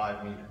case is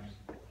 5 meters.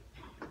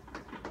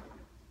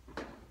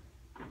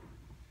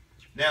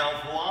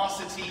 Now,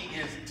 velocity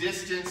is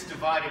distance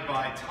divided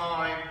by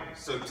time,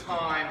 so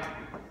time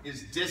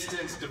is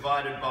distance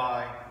divided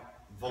by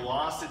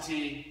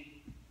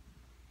velocity.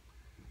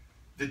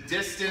 The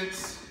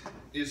distance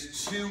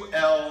is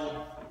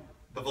 2L.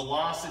 The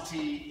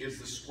velocity is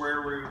the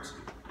square root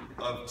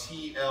of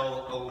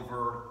TL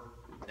over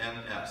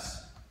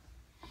ms.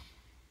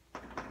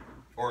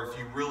 Or if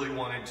you really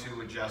wanted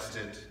to adjust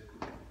it,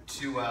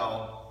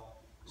 2L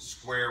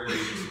square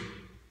root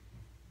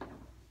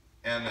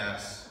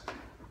ms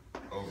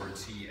over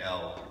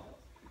TL.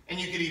 And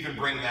you could even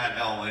bring that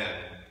L in,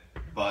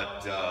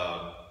 but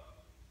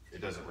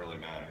it doesn't really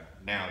matter.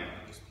 Now you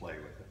can just play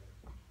with it.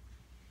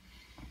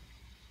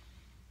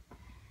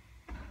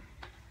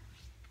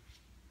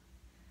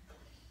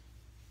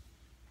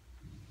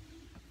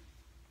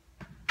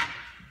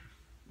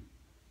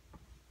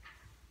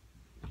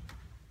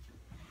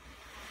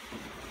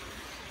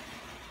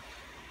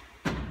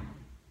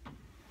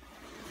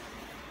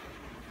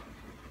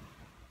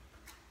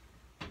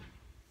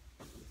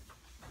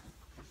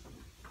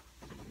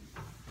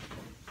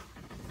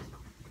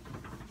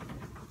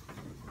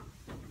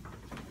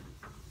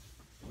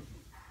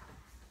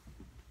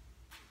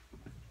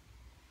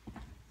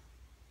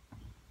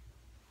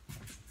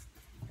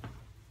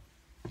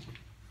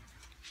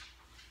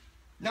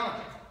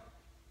 Nine.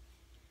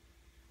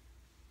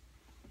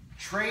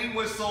 Train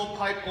whistle,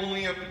 pipe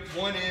only up at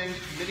one end,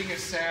 emitting a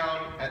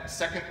sound at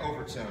second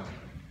overtone.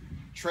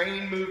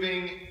 Train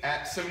moving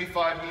at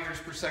 75 meters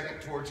per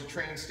second towards a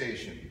train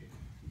station.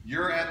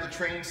 You're at the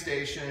train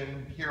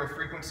station, hear a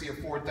frequency of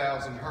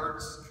 4,000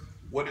 hertz.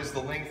 What is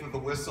the length of the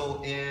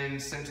whistle in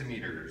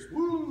centimeters?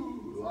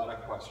 Woo, a lot of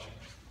questions.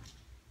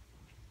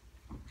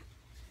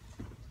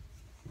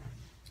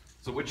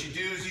 So what you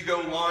do is you go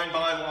line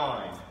by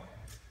line.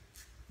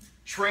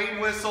 Train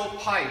whistle,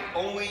 pipe,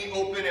 only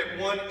open at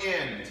one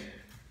end.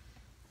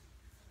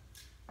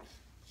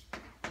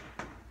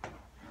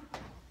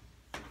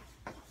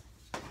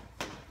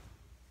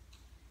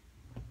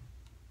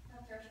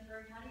 Dr.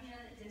 Eschenberg, how do you know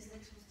that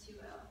distance was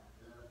 2L?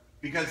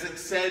 Because it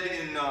said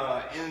in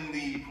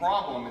the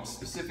problem, it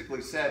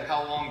specifically said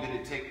how long did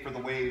it take for the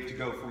wave to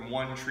go from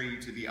one tree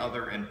to the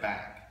other and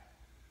back.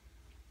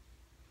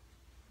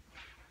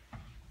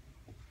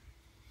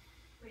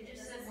 We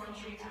just said one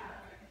tree to the other.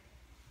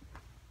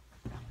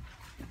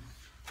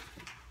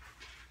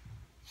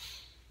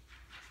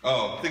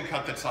 Oh, then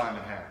cut the time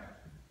in half.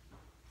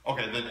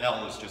 Okay, then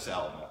L is just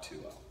L, not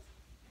 2L.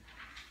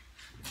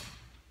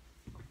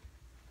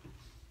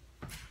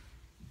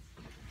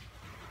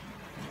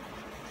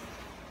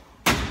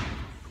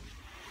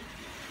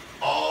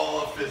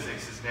 All of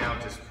physics is now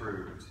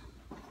disproved.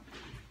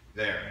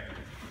 There.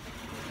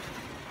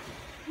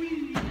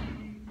 Whee!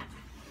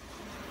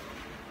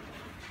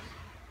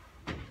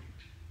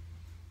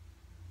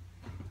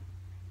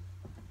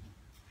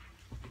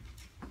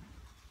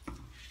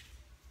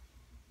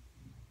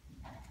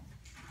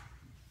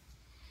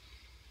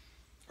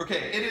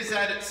 Okay, it is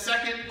at its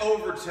second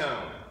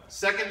overtone.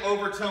 Second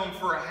overtone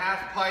for a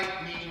half pipe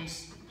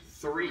means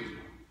 3.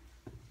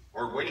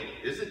 Or wait,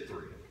 is it 3?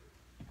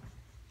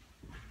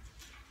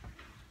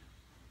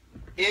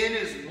 N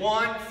is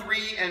 1,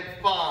 3, and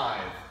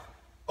 5.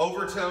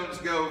 Overtones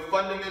go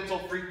fundamental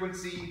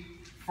frequency,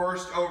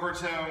 first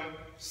overtone,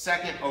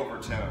 second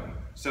overtone.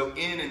 So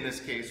N in this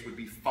case would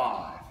be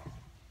 5.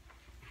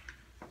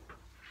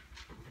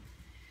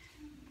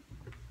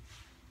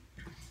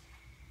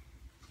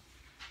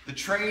 The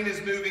train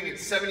is moving at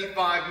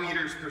 75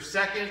 meters per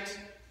second.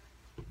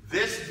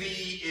 This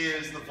V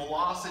is the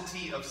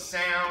velocity of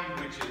sound,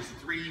 which is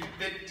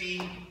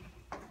 350.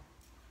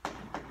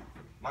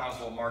 Might as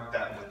well mark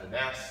that with an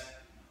S.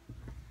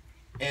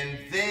 And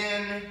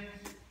then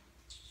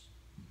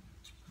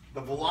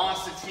the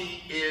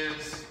velocity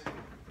is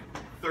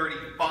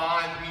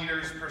 35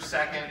 meters per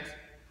second.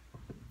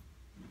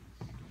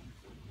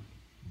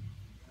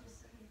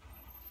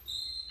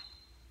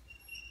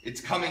 It's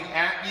coming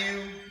at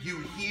you. You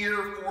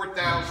hear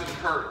 4,000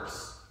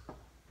 hertz.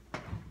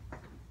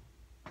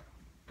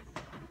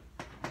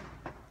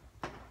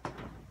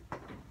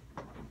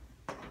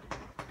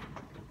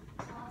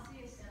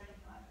 Velocity is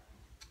 75.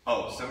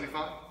 Oh,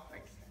 75?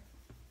 Thank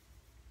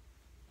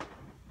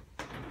you.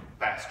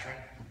 Fast train.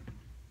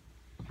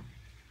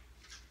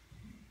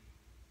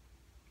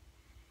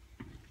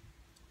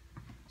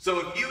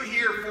 So if you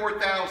hear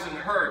 4,000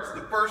 hertz,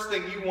 the first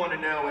thing you want to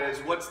know is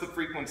what's the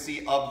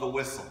frequency of the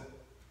whistle?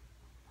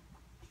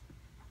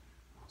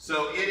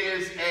 So it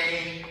is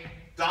a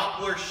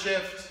Doppler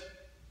shift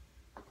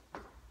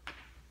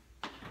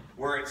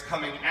where it's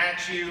coming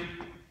at you.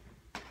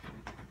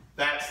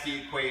 That's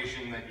the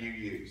equation that you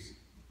use.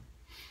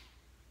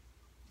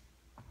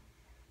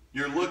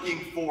 You're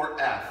looking for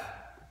F.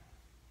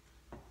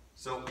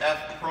 So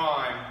F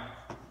prime,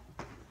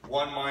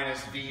 1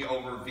 minus V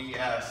over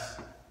Vs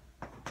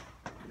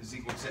is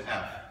equal to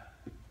F.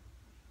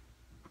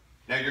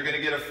 Now you're going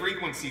to get a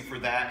frequency for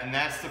that, and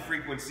that's the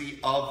frequency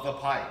of the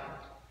pipe.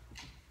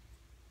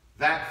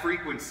 That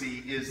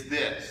frequency is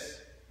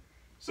this.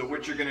 So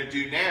what you're going to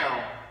do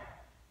now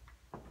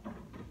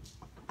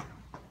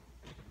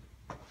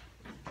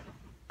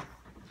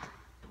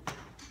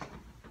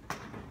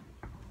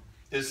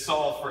is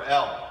solve for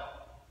L,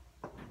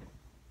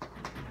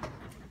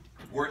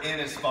 where N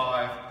is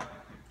 5,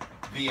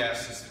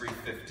 Vs is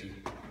 350.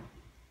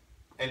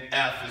 And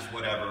F is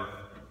whatever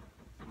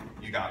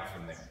you got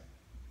from there.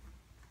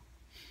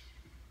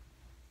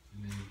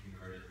 And then you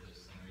convert it to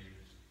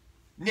centimeters.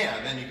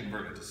 Yeah, then you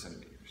convert it to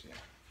centimeters, yeah.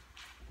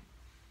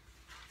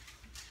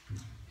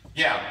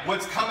 Yeah,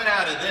 what's coming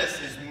out of this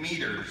is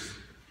meters.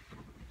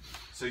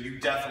 So you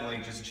definitely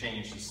just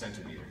change to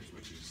centimeters,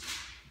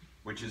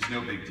 which is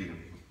no big deal.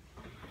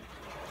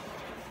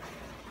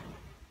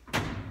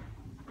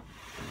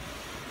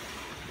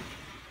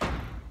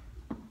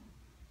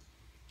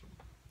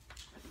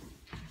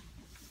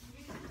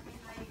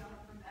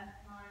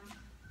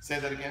 Say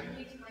that again? Can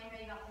you explain how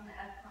you got from the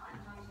F prime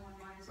times 1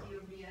 minus U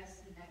of Vs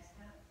to the next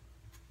step?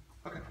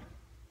 Okay.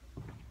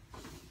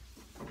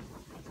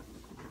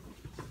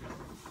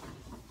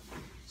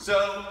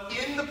 So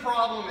in the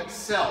problem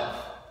itself,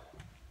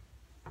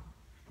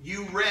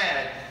 you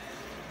read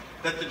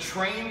that the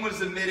train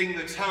was emitting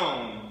the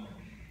tone,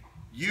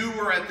 you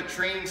were at the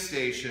train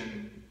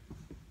station,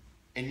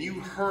 and you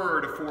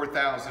heard a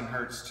 4,000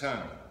 hertz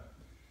tone.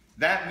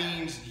 That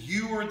means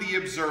you were the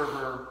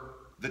observer,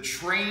 the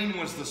train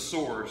was the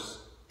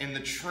source, and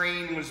the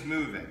train was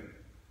moving.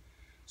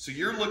 So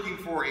you're looking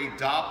for a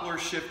Doppler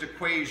shift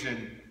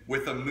equation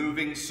with a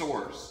moving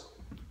source.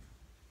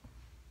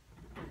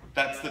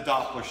 That's the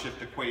Doppler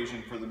shift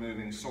equation for the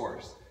moving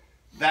source.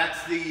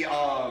 That's the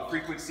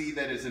frequency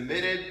that is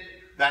emitted.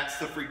 That's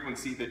the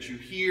frequency that you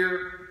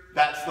hear.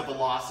 That's the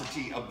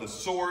velocity of the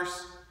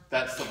source.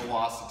 That's the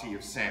velocity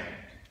of sound.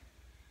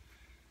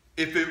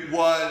 If it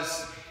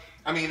was,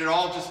 I mean, it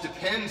all just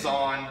depends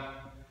on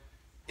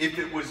if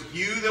it was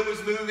you that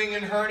was moving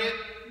and heard it.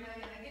 No,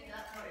 yeah, I get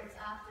that part. It's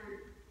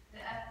after the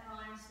F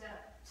prime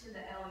step to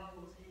the L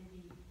equals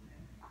ND.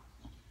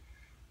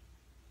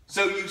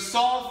 So you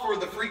solve for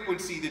the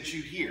frequency that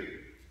you hear.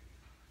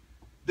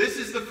 This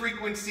is the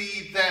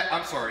frequency that,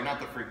 I'm sorry, not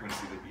the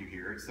frequency that you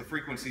hear, it's the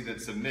frequency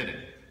that's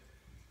emitted.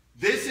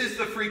 This is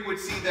the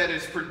frequency that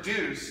is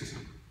produced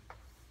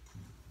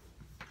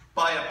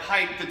by a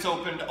pipe that's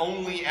opened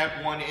only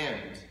at one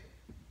end.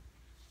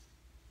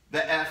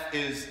 The F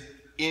is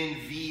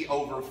NV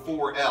over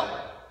 4L.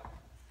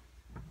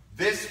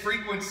 This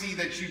frequency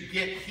that you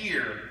get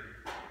here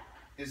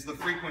is the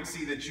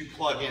frequency that you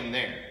plug in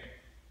there.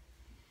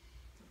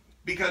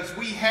 Because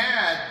we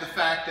had the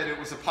fact that it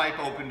was a pipe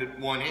opened at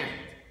one end,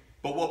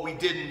 but what we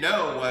didn't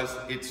know was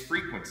its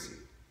frequency.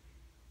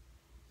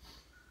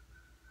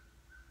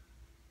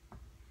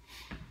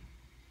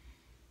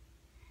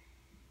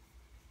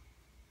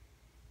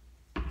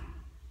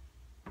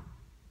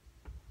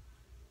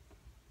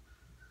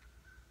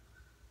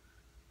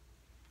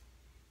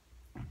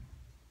 Okay,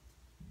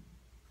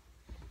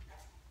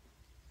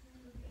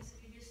 so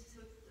you just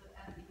took the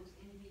F equals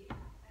ND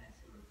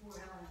over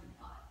 4L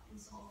and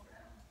solved for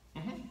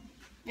L.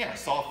 Yeah,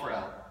 solve for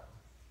L.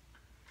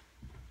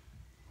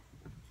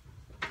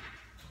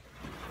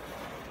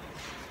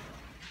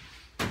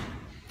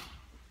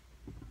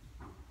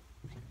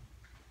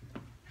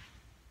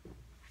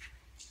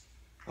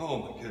 Oh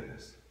my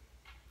goodness.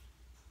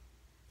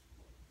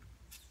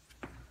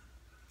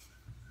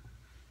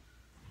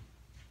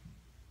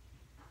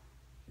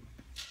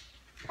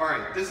 All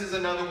right, this is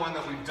another one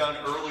that we've done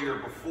earlier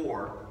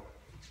before.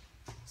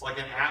 It's like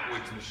an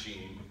Atwood's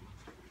machine.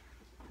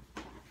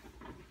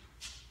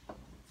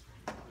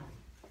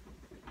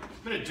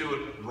 I'm going to do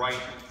it right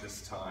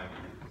this time.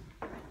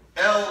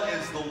 L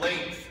is the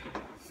length,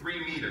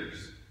 3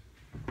 meters.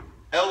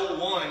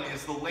 L1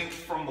 is the length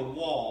from the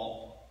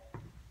wall,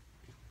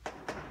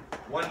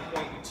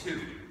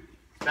 1.2.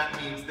 That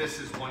means this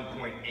is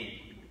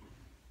 1.8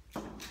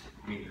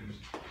 meters.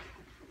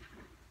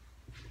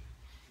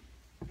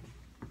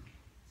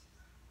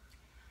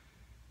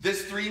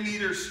 This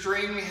 3-meter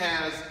string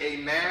has a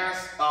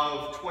mass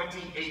of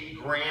 28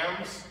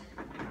 grams.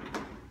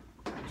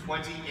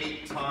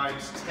 28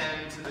 times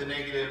 10 to the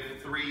negative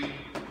 3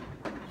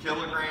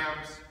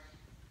 kilograms.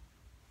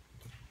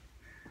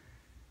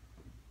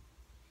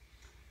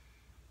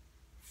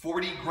 A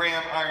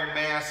 40-gram iron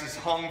mass is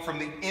hung from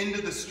the end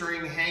of the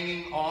string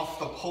hanging off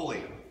the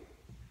pulley.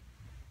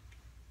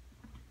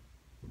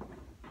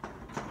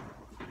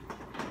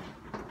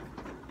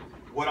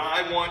 What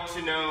I want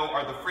to know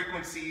are the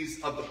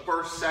frequencies of the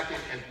first, second,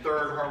 and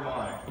third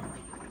harmonic.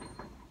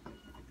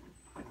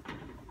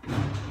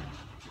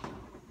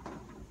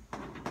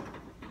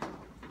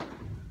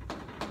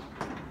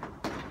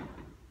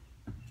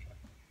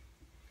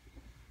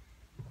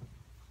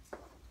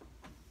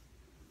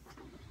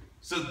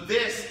 So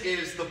this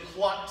is the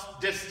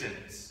plucked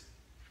distance.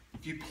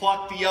 If you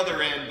pluck the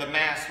other end, the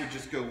mass would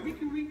just go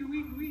week, week,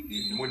 week, week,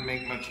 and wouldn't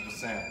make much of a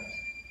sound.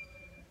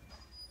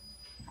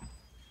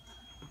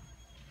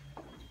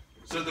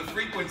 So the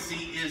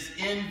frequency is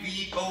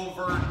NV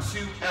over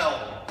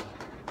 2L.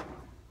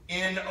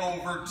 N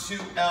over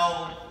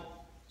 2L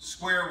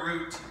square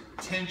root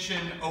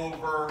tension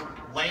over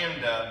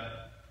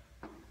lambda.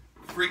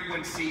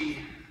 Frequency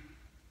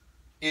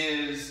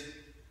is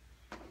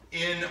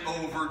N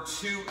over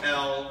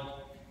 2L.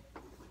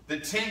 The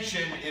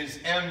tension is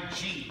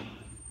mg.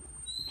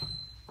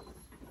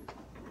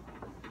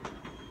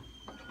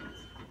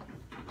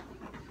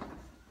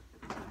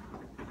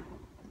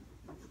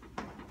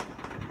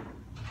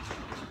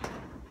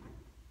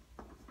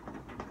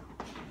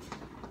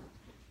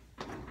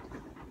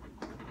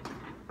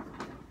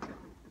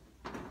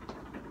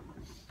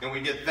 and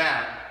we get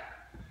that.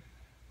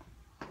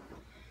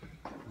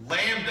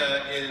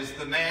 Lambda is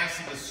the mass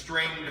of the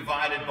string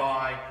divided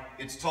by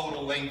its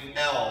total length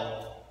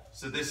L.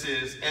 So this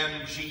is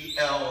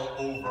mgl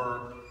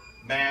over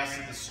mass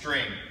of the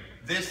string.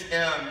 This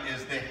m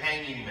is the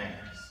hanging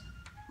mass.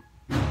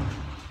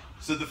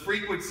 So the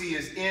frequency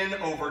is n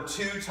over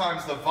 2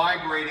 times the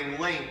vibrating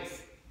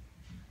length.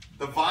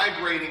 The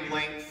vibrating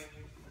length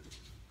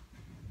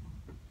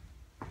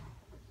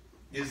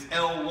is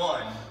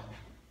L1.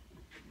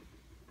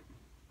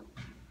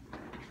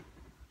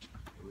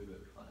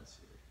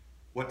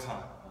 What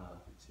time?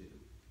 2.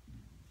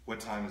 What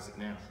time is it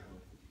now?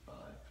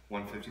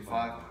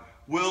 1:55.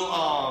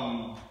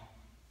 1:55.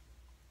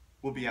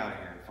 We'll be out of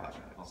here in 5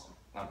 minutes.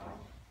 Not a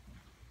problem.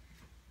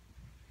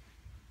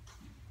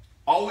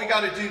 All we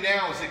got to do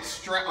now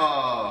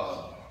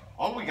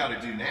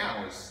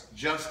is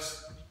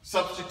just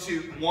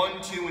substitute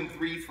 1, 2, and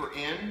 3 for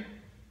n,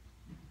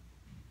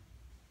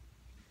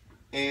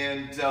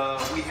 and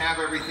we have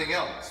everything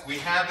else. We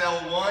have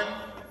L1.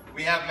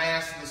 We have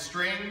mass of the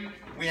string.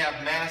 We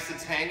have mass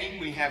that's hanging.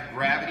 We have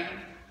gravity.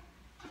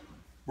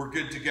 We're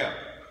good to go.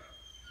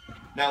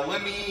 Now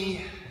let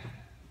me...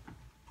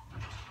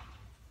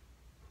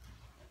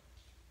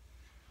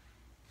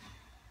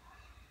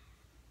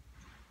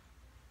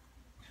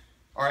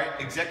 All right,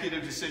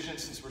 executive decision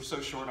since we're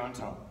so short on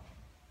time.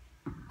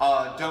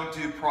 Don't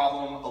do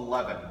problem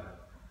 11.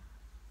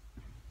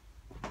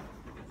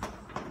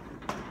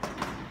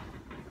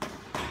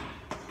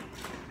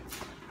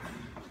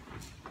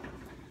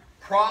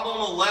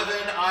 Problem 11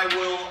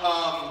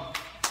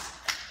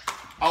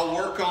 I'll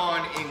work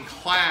on in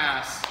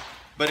class,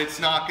 but it's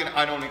not gonna,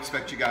 I don't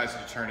expect you guys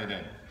to turn it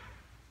in.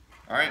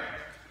 All right,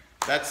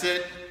 that's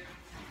it.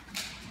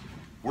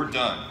 We're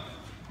done.